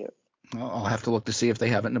very cute. I'll have to look to see if they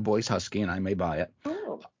have it in a boy's husky, and I may buy it.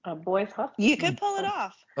 Oh, a boy's husky. You could pull it Okay.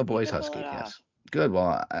 off. A You boy's could pull it husky, yes. off. Good.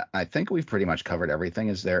 Well, I think we've pretty much covered everything.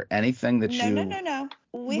 Is there anything that No, no, you? no, no.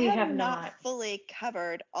 We We have have not not. fully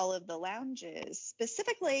covered all of the lounges.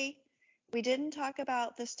 Specifically, we didn't talk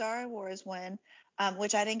about the Star Wars one,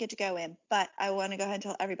 which I didn't get to go in, but I want to go ahead and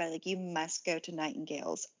tell everybody, like, you must go to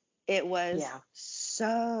Nightingale's. It was Yeah.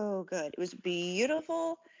 so good. It was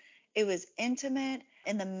beautiful. It was intimate.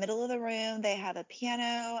 In the middle of the room, they have a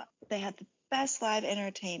piano. They had the best live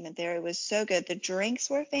entertainment there. It was so good. The drinks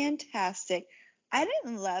were fantastic. I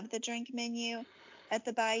didn't love the drink menu at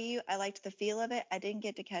the Bayou. I liked the feel of it. I didn't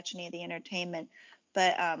get to catch any of the entertainment,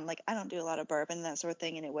 but like, I don't do a lot of bourbon, that sort of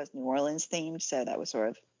thing, and it was New Orleans themed, so that was sort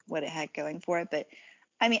of what it had going for it. But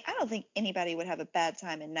I mean, I don't think anybody would have a bad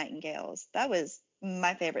time in Nightingale's. That was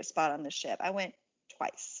my favorite spot on the ship. I went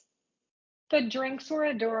twice. The drinks were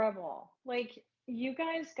adorable. Like you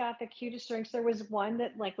guys got the cutest drinks. There was one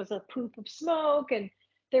that like was a poof of smoke, and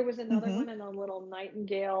there was another Hmm. one in a little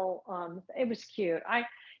nightingale. It was cute.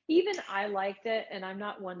 I liked it, and I'm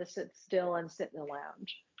not one to sit still and sit in the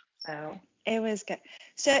lounge. So It was good.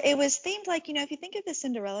 So it was themed like, if you think of the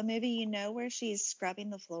Cinderella movie, where she's scrubbing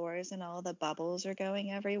the floors and all the bubbles are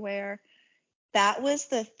going everywhere. That was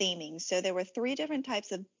the theming. So there were 3 different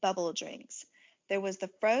types of bubble drinks. There was the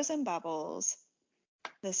frozen bubbles,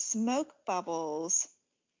 the smoke bubbles.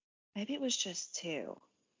 Maybe it was just 2.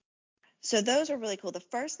 So those are really cool. The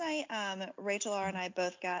first night, Rachel R and I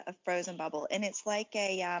both got a frozen bubble, and it's like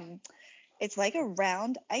a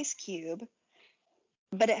round ice cube,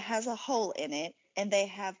 but it has a hole in it, and they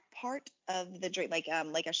have part of the drink, like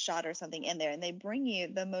a shot or something in there, and they bring you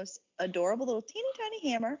the most adorable little teeny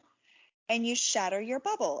tiny hammer, and you shatter your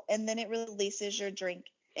bubble, and then it releases your drink,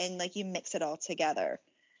 and like you mix it all together.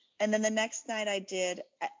 And then the next night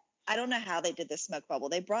I don't know how they did the smoke bubble.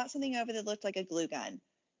 They brought something over that looked like a glue gun,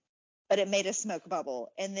 but it made a smoke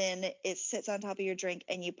bubble, and then it sits on top of your drink,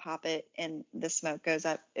 and you pop it, and the smoke goes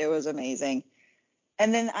up. It was amazing.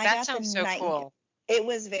 And then I That got the sounds so nightingale. cool. It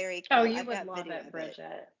was very oh, cool. you I've would got love video it, of it. Oh,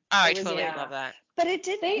 Bridget. I It was totally would very love Yeah. cool. that. But it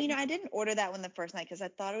didn't, They I didn't order that one the first night because I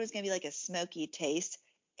thought it was going to be like a smoky taste.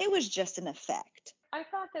 It was just an effect. I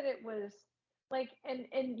thought that it was like and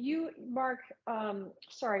you Mark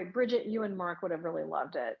sorry, Bridget, you and Mark would have really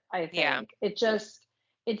loved it, I Yeah. think. It's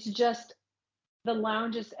just the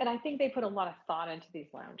lounges, and I think they put a lot of thought into these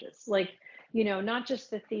lounges. Like, not just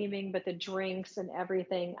the theming, but the drinks and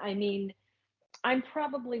everything. I mean, I'm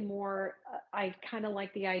probably more, I kind of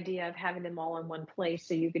like the idea of having them all in one place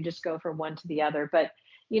so you could just go from one to the other. But,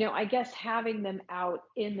 I guess having them out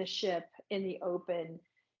in the ship in the open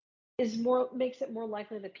makes it more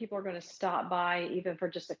likely that people are going to stop by even for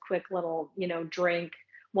just a quick little, drink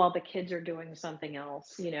while the kids are doing something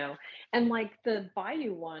else. And like the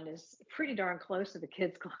Bayou one is pretty darn close to the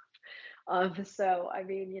kids club. So I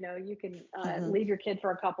mean, you can Hmm. leave your kid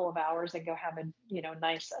for a couple of hours and go have a,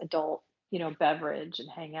 nice adult, beverage and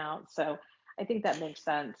hang out. So I think that makes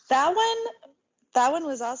sense. That one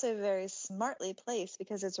was also very smartly placed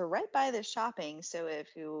because it's right by the shopping. So if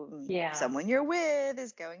Yeah. someone you're with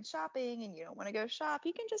is going shopping and you don't want to go shop,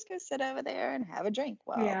 you can just go sit over there and have a drink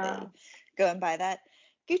while Yeah. they go and buy that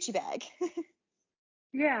Gucci bag.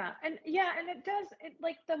 Yeah, and it does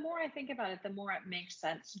like the more I think about it, the more it makes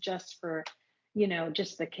sense just for,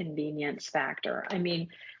 just the convenience factor. I mean,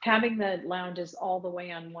 having the lounges all the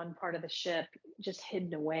way on one part of the ship, just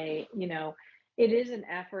hidden away, it is an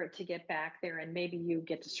effort to get back there and maybe you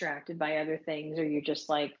get distracted by other things or you just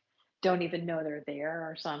like don't even know they're there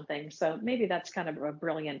or something. So maybe that's kind of a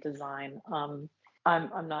brilliant design. I'm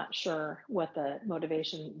not sure what the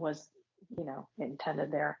motivation was, intended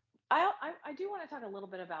there. I do want to talk a little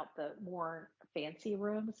bit about the more fancy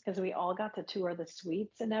rooms because we all got to tour the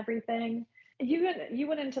suites and everything. You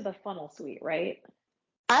went into the funnel suite, right?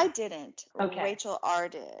 I didn't. Okay. Rachel R.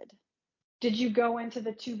 did. Did you go into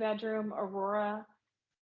the two-bedroom Aurora?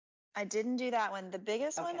 I didn't do that one. The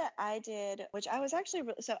biggest one Okay. that I did, which I was actually,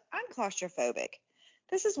 so I'm claustrophobic.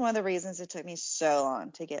 This is one of the reasons it took me so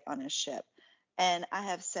long to get on a ship. And I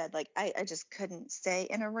have said, like, I just couldn't stay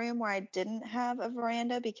in a room where I didn't have a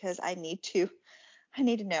veranda because I need to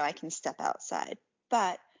know I can step outside.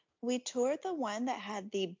 But we toured the one that had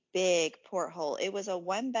the big porthole. It was a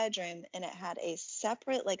one bedroom and it had a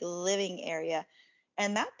separate like living area.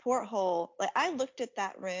 And that porthole, like I looked at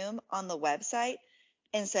that room on the website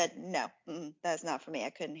and said, no, that's not for me. I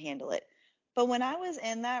couldn't handle it. But when I was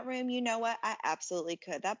in that room, you know what? I absolutely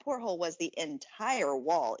could. That porthole was the entire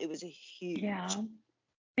wall. It was huge. Yeah.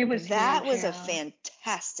 It was That huge, was a yeah.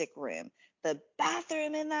 fantastic room. The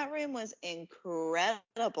bathroom in that room was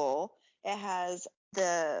incredible. It has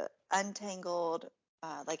the untangled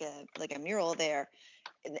like a mural there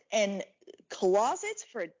and closets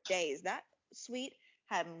for days. That suite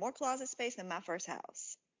had more closet space than my first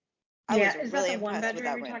house. I was Yeah. Is that really the one impressed with bedroom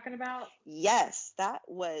that you're room. talking about? Yes, that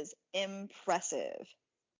was impressive.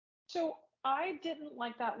 So I didn't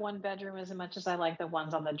like that one bedroom as much as I like the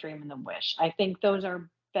ones on the Dream and the Wish. I think those are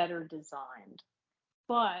better designed.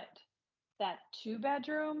 But that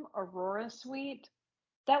two-bedroom Aurora suite,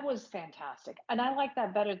 that was fantastic. And I like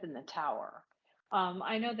that better than the tower.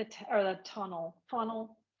 I know or the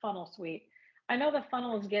funnel suite. I know the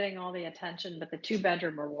funnel is getting all the attention, but the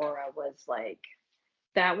two-bedroom Aurora was like,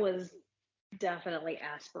 that was definitely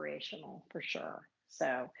aspirational for sure.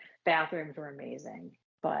 So bathrooms were amazing.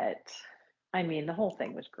 But I mean, the whole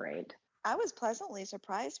thing was great. I was pleasantly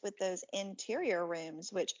surprised with those interior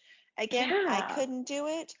rooms, which again, I Yeah. couldn't do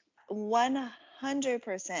it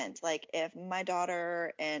 100%. Like if my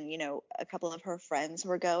daughter and, a couple of her friends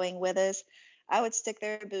were going with us, I would stick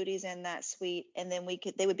their booties in that suite and then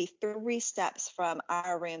they would be 3 steps from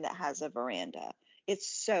our room that has a veranda. It's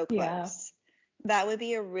so Yeah. close. That would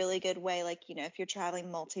be a really good way, like, if you're traveling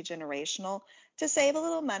multi-generational to save a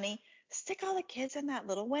little money, stick all the kids in that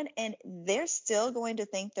little one and they're still going to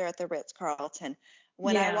think they're at the Ritz-Carlton.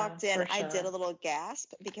 When I Yeah, walked in, for I did a sure. little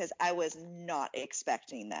gasp because I was not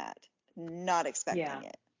expecting that. Not expecting Yeah.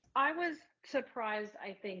 it. I was surprised,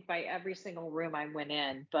 I think, by every single room I went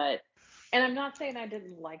in, and I'm not saying I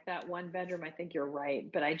didn't like that one bedroom. I think you're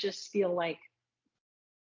right, but I just feel like,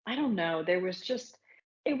 I don't know, it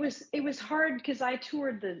was hard because I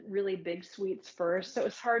toured the really big suites first, so it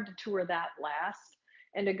was hard to tour that last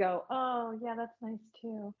and to go, oh yeah, that's nice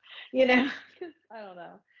too, you know, 'cause I don't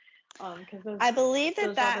know, because those I believe that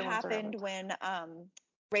those that other ones are a happened little tough. when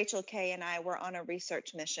Rachel Kay and I were on a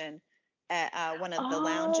research mission at one of the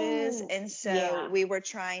lounges. Oh, And so yeah, we were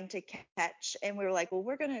trying to catch, and we were like, well,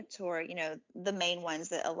 we're going to tour, the main ones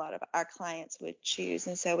that a lot of our clients would choose.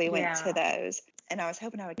 And so we went to yeah. those, and I was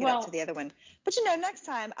hoping I would get up to Well, the other one. But, next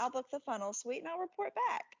time I'll book the funnel suite and I'll report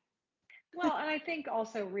back. and I think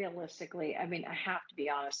also realistically, I mean, I have to be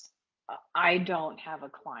honest, I don't have a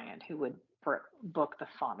client who would book the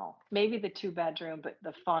funnel. Maybe the two-bedroom, but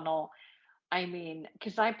the funnel, I mean,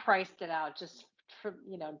 because I priced it out just for,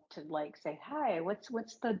 to like say, hi, what's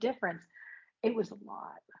the difference? It was a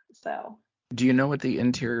lot. So, Do you know what the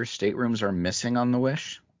interior staterooms are missing on the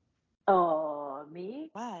Wish? Oh, me?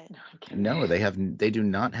 What? No, I'm kidding. No, they do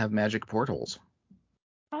not have magic portholes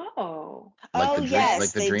Oh, like Oh, like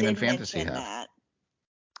yes, the they Dream did and Fantasy mention have, that.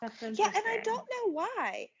 that's Yeah, and I interesting. don't know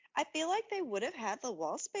why. I feel like they would have had the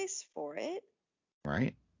wall space for it.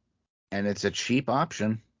 right? And it's a cheap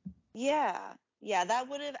option. Yeah. Yeah, that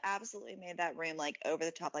would have absolutely made that room like over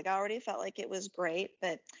the top. Like I already felt like it was great,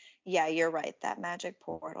 but yeah, you're right. That magic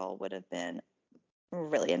portal would have been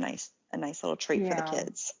really a nice little treat for the Yeah.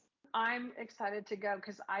 kids. I'm excited to go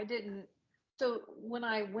because I didn't. So when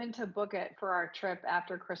I went to book it for our trip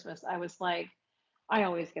after Christmas, I was like, I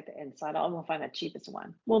always get the inside. I'll find the cheapest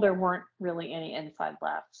one. Well, there weren't really any inside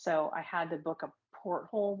left. So I had to book a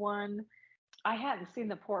porthole one. I hadn't seen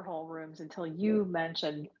the porthole rooms until you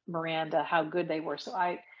mentioned, Miranda, how good they were.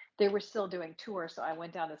 They were still doing tours. So I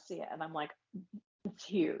went down to see it and I'm like, it's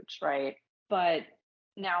huge, right? But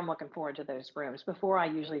now I'm looking forward to those rooms. Before I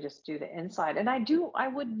usually just do the inside. And I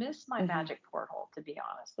would miss my Hmm. magic porthole, to be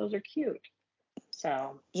honest. Those are cute.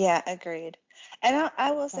 So, Yeah, agreed. And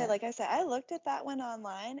I will say, but like I said, I looked at that one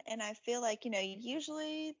online and I feel like,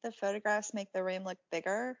 usually the photographs make the room look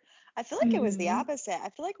bigger. I feel like it was the hmm opposite. I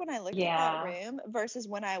feel like when I looked at that yeah. room versus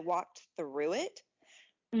when I walked through it,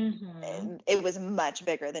 hmm it was much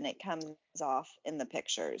bigger than it comes off in the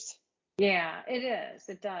pictures. Yeah, it is.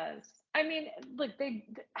 It does. I mean, look,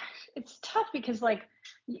 it's tough because like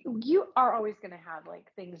you are always going to have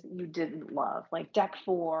like things that you didn't love, like Deck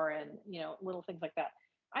Four and little things like that.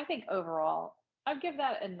 I think overall, I give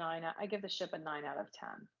that a nine. I give the ship a 9 out of 10.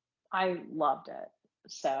 I loved it,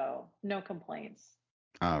 so no complaints.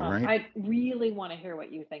 All right. I really want to hear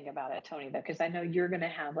what you think about it, Tony, though, because I know you're going to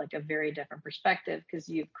have like a very different perspective because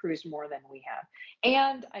you've cruised more than we have.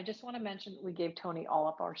 And I just want to mention that we gave Tony all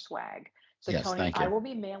of our swag. So Yes, Tony, thank I you. will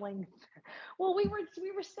be mailing. Well, we were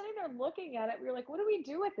sitting there looking at it. We were like, what do we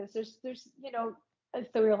do with this? And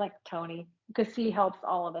so we were like, Tony, because he helps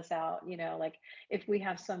all of us out. Like if we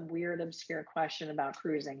have some weird obscure question about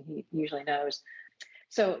cruising, he usually knows.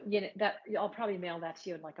 So that I'll probably mail that to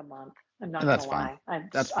you in like a month. I'm not That's gonna fine. lie. I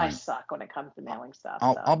That's I fine. suck when it comes to mailing stuff.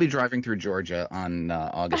 I'll So be driving through Georgia on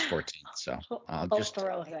August 14th, so I'll I'll just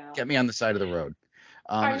throw it out. get me on the side of the road.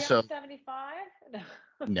 Are you on So 75? No.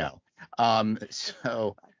 no. Just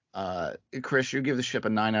So 75. Chris, you give the ship a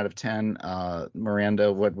 9 out of 10.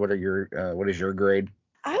 Miranda, what is your grade?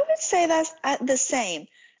 I would say that's the same.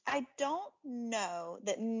 I don't know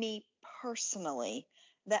that me personally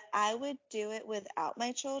that I would do it without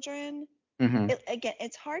my children. Hmm. Again,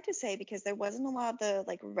 it's hard to say because there wasn't a lot of the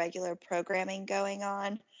like regular programming going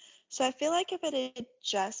on. So I feel like if it had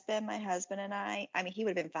just been my husband and I mean, he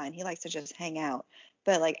would have been fine. He likes to just hang out,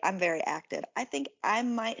 but like I'm very active. I think I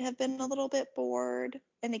might have been a little bit bored.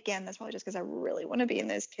 And again, that's probably just because I really want to be in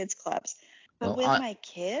those kids clubs. But Well, with my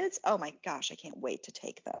kids, oh my gosh, I can't wait to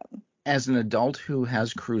take them. as an adult who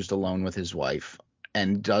has cruised alone with his wife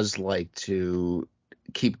and does like to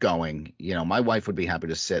keep going, my wife would be happy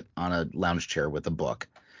to sit on a lounge chair with a book.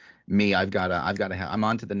 Me, I'm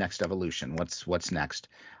on to the next evolution. What's next?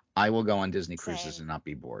 I will go on Disney cruises Same. and not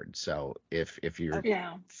be bored. So if you're Okay.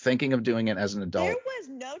 Yeah. thinking of doing it as an There adult was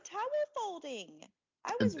no towel folding.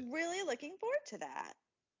 I was really looking forward to that.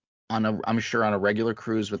 I'm sure on a regular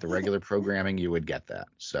cruise with the regular programming, you would get that.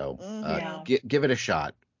 So Hmm. Yeah. give it a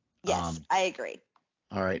shot. Yes, Um, I agree.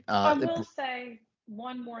 all right. I will say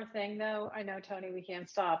one more thing though. I know, Tony, we can't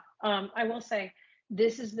stop. I will say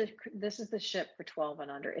this is the ship for 12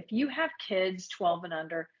 and under. If you have kids 12 and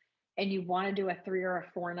under and you want to do a 3 or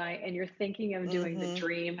a 4 night and you're thinking of doing the Hmm.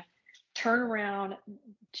 dream, turn around,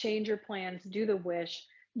 change your plans, do the wish.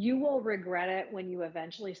 You will regret it when you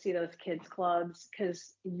eventually see those kids clubs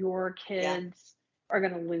because your Yeah. kids are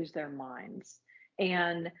going to lose their minds.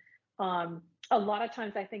 And a lot of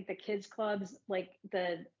times I think the kids clubs, like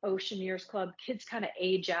the Oceaneers Club, kids kind of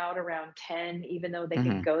age out around 10, even though they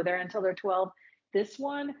can Mhm, go there until they're 12. This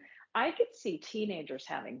one, I could see teenagers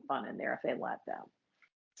having fun in there if they let them.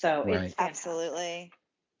 So it's right. fantastic. Absolutely.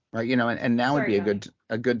 Right. And now would Sorry, be Tony.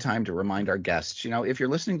 a good time to remind our guests, if you're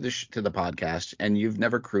listening to the podcast and you've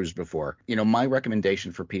never cruised before, my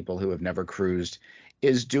recommendation for people who have never cruised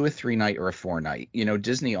is do a 3 night or a 4 night.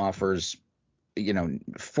 Disney offers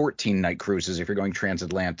 14 night cruises if you're going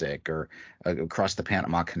transatlantic or across the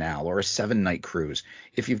Panama Canal, or a 7 night cruise.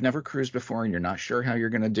 If you've never cruised before and you're not sure how you're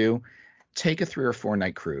going to do, take a 3 or 4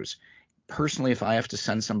 night cruise. Personally, if I have to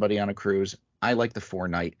send somebody on a cruise, I like the 4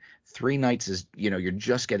 night. 3 nights is, you're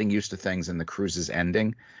just getting used to things and the cruise is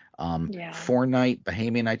ending. Yeah. 4 night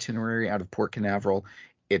Bahamian itinerary out of Port Canaveral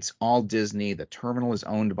It's all Disney. The terminal is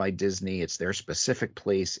owned by Disney. It's their specific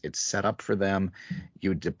place. It's set up for them.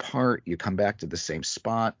 You depart, you come back to the same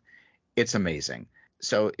spot. It's amazing.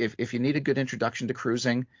 So if you need a good introduction to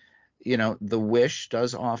cruising, the Wish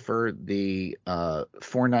does offer the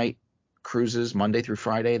 4-night cruises Monday through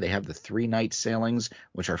Friday. They have the 3-night sailings,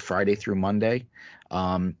 which are Friday through Monday.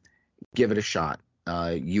 Give it a shot.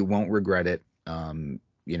 You won't regret it.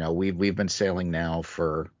 We've been sailing now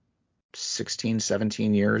for 16,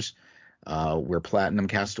 17 years. We're Platinum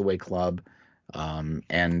Castaway Club.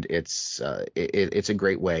 And it's a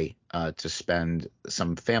great way to spend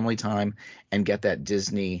some family time and get that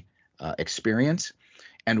Disney experience.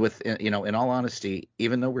 And in all honesty,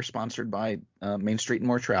 even though we're sponsored by Main Street and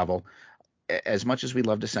More Travel, as much as we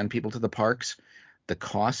love to send people to the parks, the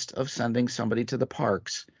cost of sending somebody to the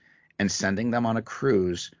parks and sending them on a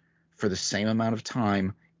cruise for the same amount of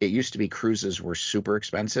time, it used to be cruises were super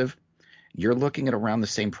expensive. You're looking at around the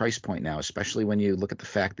same price point now, especially when you look at the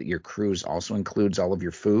fact that your cruise also includes all of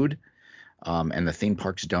your food, and the theme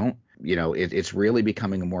parks don't. It's really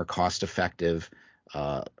becoming a more cost-effective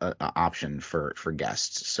option for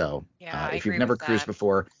guests. So Yeah, I if you've agree never with cruised that.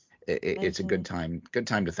 before, it's a Mhm. good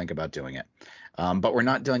time to think about doing it. But we're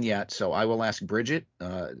not done yet. So I will ask Bridget,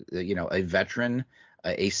 a veteran,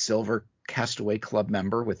 a silver Castaway Club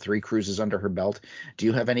member with 3 cruises under her belt. Do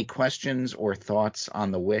you have any questions or thoughts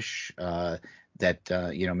on the Wish that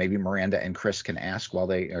maybe Miranda and Chris can ask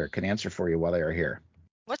can answer for you while they are here?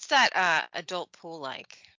 What's that adult pool like?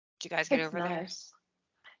 Did you guys get It's over there? nice.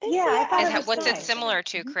 Yeah, I thought it was What's it nice. similar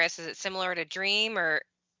to, Mhm. Chris? Is it similar to Dream or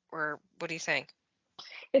what do you think?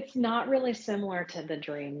 It's not really similar to the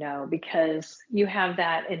Dream, no, because you have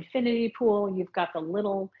that infinity pool, you've got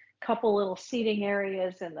the couple little seating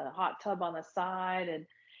areas and the hot tub on the side, and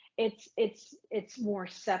it's more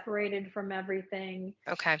separated from everything.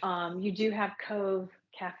 Okay. You do have Cove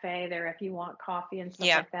Cafe there if you want coffee and stuff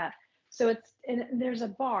Yeah. like that. And there's a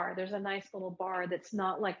bar, there's a nice little bar that's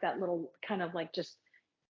not like that little kind of like just,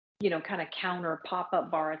 kind of counter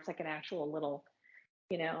pop-up bar. It's like an actual little,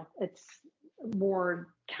 it's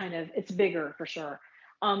more kind of, it's bigger for sure.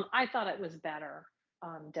 I thought it was better,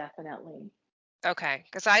 definitely. Okay.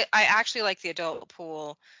 Because I actually like the adult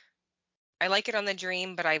pool. I like it on the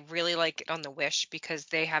Dream, but I really like it on the Wish because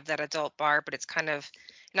they have that adult bar, but it's kind of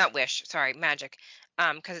not Wish, sorry, Magic.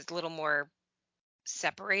 Because it's a little more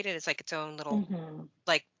separated. It's like its own little, Hmm.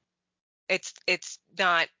 like it's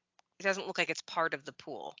not, it doesn't look like it's part of the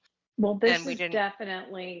pool. Well, And this we is didn't.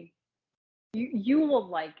 definitely, you will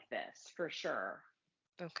like this for sure.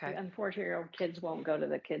 Okay. Unfortunately, your kids won't go to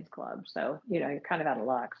the kids club, so you're kind of out of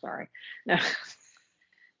luck. Sorry, no,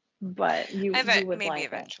 but you would Maybe like it.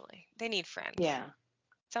 eventually. They need friends. Yeah,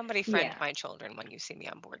 Somebody friend yeah, my children when you see me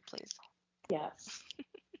on board, please. yes.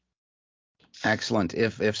 Excellent.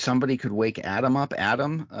 If somebody could wake Adam up,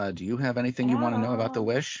 Adam, do you have anything you want to know about the Adam,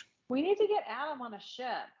 Wish? we need to get Adam on a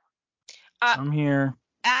ship. Uh, I'm here.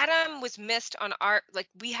 Adam was missed on our, like,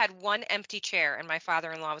 we had one empty chair, and my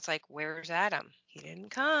father-in-law was like, "Where's Adam? He didn't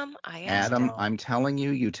come. I asked Adam, him." Oh. I'm telling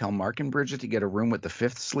you, you tell Mark and Bridget to get a room with the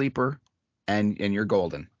 5th sleeper, and you're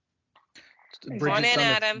golden. Come on Bridget's in, Exactly.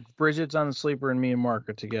 on Adam. the sleeper, and me and Mark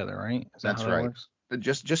are together, right? Is that how That's that right. works?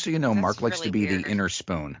 Just so you know, That's Mark likes to really be the weird. inner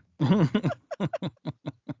spoon.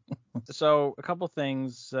 So a couple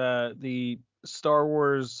things. The Star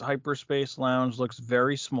Wars Hyperspace Lounge looks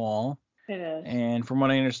very small, It is. and from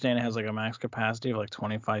what I understand, it has like a max capacity of like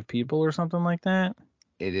 25 people or something like that.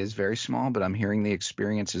 It is very small, but I'm hearing the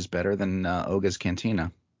experience is better than Oga's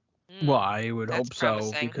Cantina. Well, Mm, I would that's hope so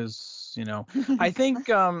promising. because, I think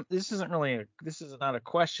this is not a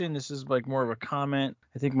question. This is like more of a comment.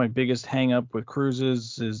 I think my biggest hang up with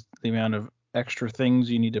cruises is the amount of extra things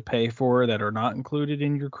you need to pay for that are not included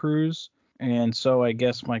in your cruise. And so I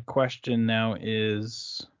guess my question now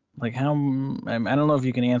is like I don't know if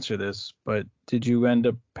you can answer this, but did you end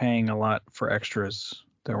up paying a lot for extras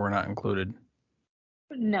that were not included?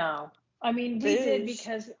 No, I mean we did Booze.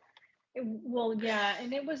 because well, yeah,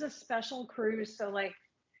 and it was a special cruise, so like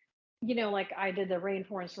like I did the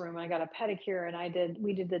rainforest room, I got a pedicure, and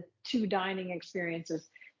we did the 2 dining experiences.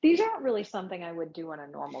 These aren't really something I would do on a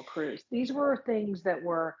normal cruise. These were things that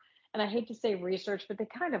were, and I hate to say research, but they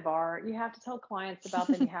kind of are. You have to tell clients about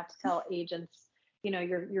them. You have to tell agents,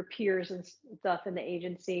 your peers and stuff in the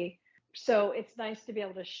agency. So it's nice to be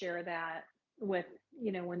able to share that with,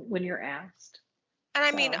 when you're asked. And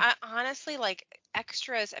I mean, So, honestly, like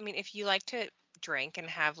extras, I mean, if you like to drink and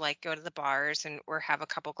have like go to the bars and or have a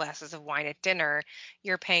couple glasses of wine at dinner,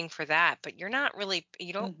 you're paying for that, but you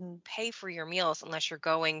don't Hmm. pay for your meals unless you're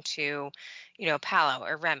going to, Palo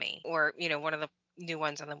or Remy or, one of the new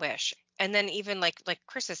ones on the Wish. And then even like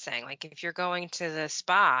Chris is saying, like if you're going to the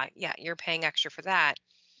spa, yeah, you're paying extra for that.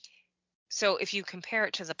 So if you compare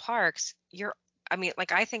it to the parks, I mean,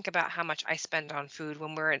 like I think about how much I spend on food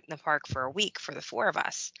when we're in the park for a week for the four of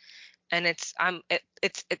us, and it's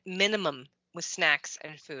at minimum with snacks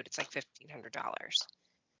and food, it's like $1,500.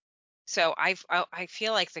 So I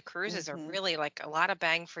feel like the cruises are really like a lot of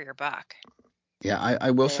bang for your buck. Yeah, I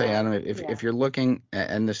will They say, are. Adam, Yeah. if you're looking,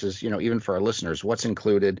 and this is, even for our listeners, what's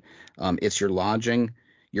included, it's your lodging,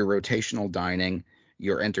 your rotational dining,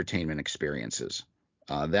 your entertainment experiences.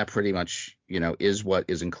 That pretty much, is what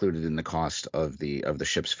is included in the cost of the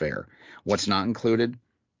ship's fare. What's not included?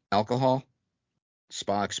 Alcohol,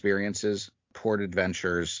 spa experiences, port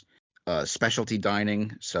adventures, specialty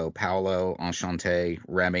dining, so Paolo, Enchanté,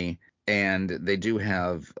 Remy, and they do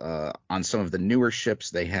have on some of the newer ships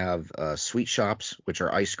they have sweet shops, which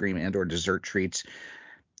are ice cream and or dessert treats.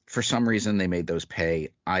 For some reason they made those pay.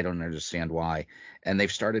 I don't understand why. And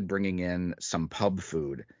they've started bringing in some pub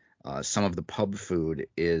food. Some of the pub food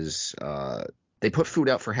is they put food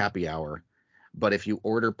out for happy hour, but if you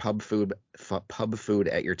order pub food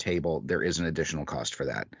at your table, there is an additional cost for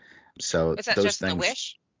that. So Is that those just the things.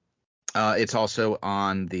 Wish? It's also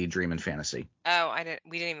on the Dream and Fantasy. Oh,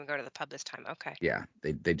 we didn't even go to the pub this time. Okay. Yeah,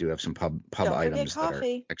 they do have some pub Don't items forget that are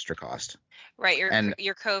coffee. extra cost. Right, And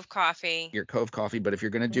your Cove coffee. your Cove coffee, but if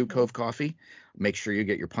you're going to do Cove coffee, make sure you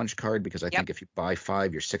get your punch card, because I think if you buy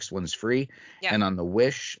 5, your 6th one's free. Yep. And on the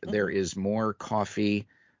Wish, there is more coffee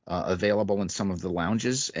available in some of the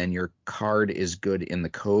lounges, and your card is good in the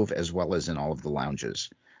Cove as well as in all of the lounges.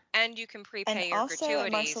 And you can prepay And your also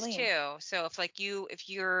at gratuities Marceline. too. So if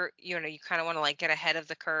you're you kind of want to like get ahead of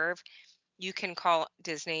the curve, you can call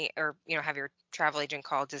Disney or have your travel agent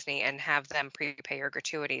call Disney and have them prepay your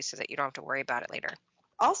gratuities so that you don't have to worry about it later.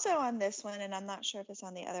 Also on this one, and I'm not sure if it's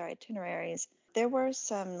on the other itineraries, there were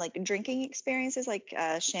some like drinking experiences, like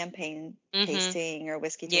champagne tasting or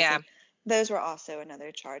whiskey tasting. Yeah. Those were also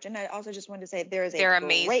another charge. And I also just wanted to say there is They're a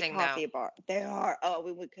amazing, great coffee though. bar. They are.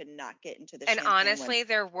 Oh, we could not get into the And champagne honestly, one.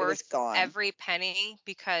 they're It was worth gone. every penny,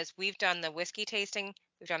 because we've done the whiskey tasting,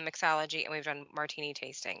 we've done mixology, and we've done martini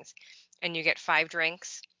tastings. And you get 5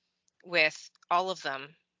 drinks with all of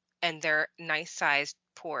them, and they're nice sized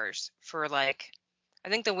pours for like, I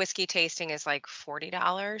think the whiskey tasting is like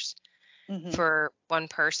 $40 for one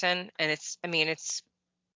person. And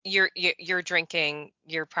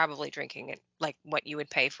you're probably drinking it like what you would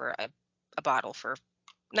pay for a bottle for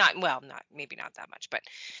maybe not that much, but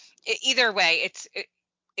either way,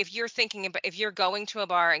 if you're going to a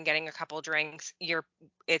bar and getting a couple drinks,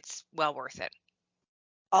 it's well worth it.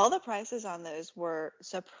 All the prices on those were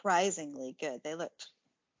surprisingly good. They looked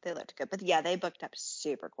good, but yeah, they booked up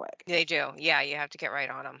super quick. They do. Yeah, you have to get right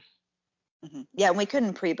on them. Yeah, and we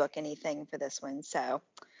couldn't pre-book anything for this one, so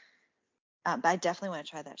but I definitely want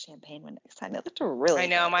to try that champagne one next time. It looked really I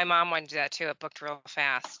know, good. my mom wanted to do that too. It booked real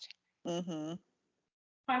fast.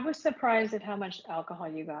 I was surprised at how much alcohol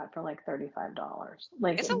you got for like $35.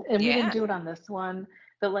 Like, and we Yeah. didn't do it on this one,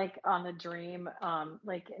 but like on the Dream,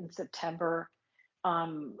 like in September,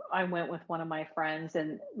 I went with one of my friends,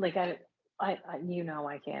 and like I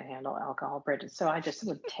can't handle alcohol, Bridget, so I just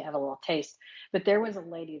would have a little taste. But there was a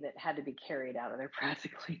lady that had to be carried out of there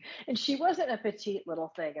practically, and she wasn't a petite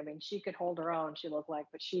little thing. I mean, she could hold her own, she looked like,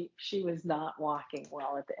 but she was not walking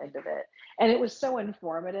well at the end of it. And it was so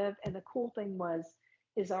informative. And the cool thing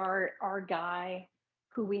is our guy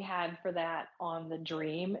who we had for that on the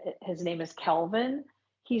Dream, his name is Kelvin.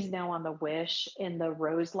 He's now on the Wish in the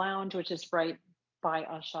Rose Lounge, which is right by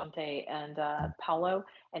Enchanté and Paolo,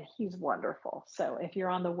 and he's wonderful. So if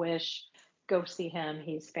you're on the Wish, go see him.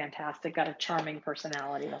 He's fantastic. Got a charming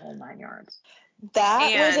personality, the whole 9 yards.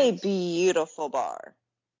 That was a beautiful bar.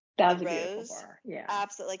 That was a beautiful bar. Yeah.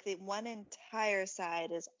 Absolutely. Like the one entire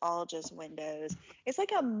side is all just windows. It's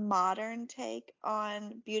like a modern take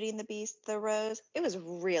on Beauty and the Beast, the Rose. It was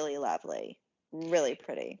really lovely. Really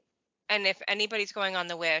pretty. And if anybody's going on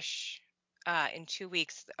the Wish in 2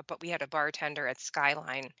 weeks, but we had a bartender at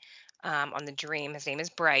Skyline on the Dream. His name is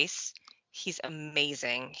Bryce. He's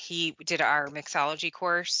amazing. He did our mixology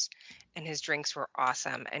course, and his drinks were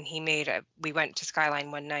awesome. And we went to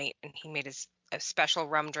Skyline one night, and he made a special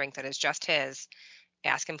rum drink that is just his.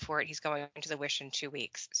 Ask him for it. He's going to the Wish in 2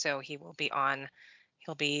 weeks. So he'll be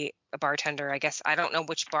a bartender. I guess I don't know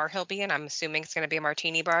which bar he'll be in. I'm assuming it's going to be a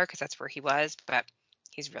martini bar because that's where he was, but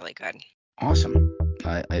he's really good. Awesome.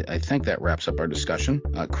 I think that wraps up our discussion.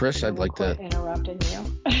 Chris, I'd like to interrupting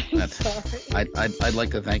you. Sorry. I'd like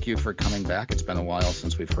to thank you for coming back. It's been a while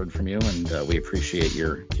since we've heard from you, and we appreciate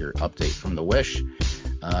your update from the Wish.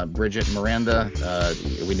 Bridget and Miranda,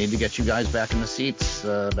 we need to get you guys back in the seats,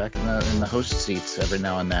 back in the host seats every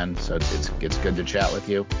now and then. So it's good to chat with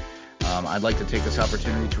you. I'd like to take this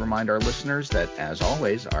opportunity to remind our listeners that, as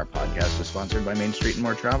always, our podcast is sponsored by Main Street and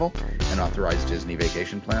More Travel, an authorized Disney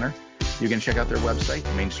vacation planner. You can check out their website,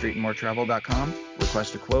 mainstreetandmoretravel.com,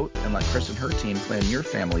 request a quote, and let Chris and her team plan your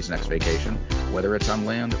family's next vacation, whether it's on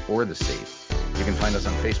land or the sea. You can find us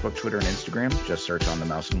on Facebook, Twitter, and Instagram. Just search on the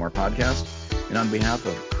Mouse and More podcast. And on behalf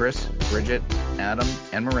of Chris, Bridget, Adam,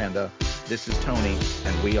 and Miranda, this is Tony,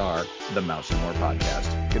 and we are the Mouse and More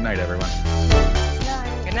podcast. Good night, everyone.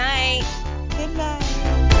 Good night. Good night.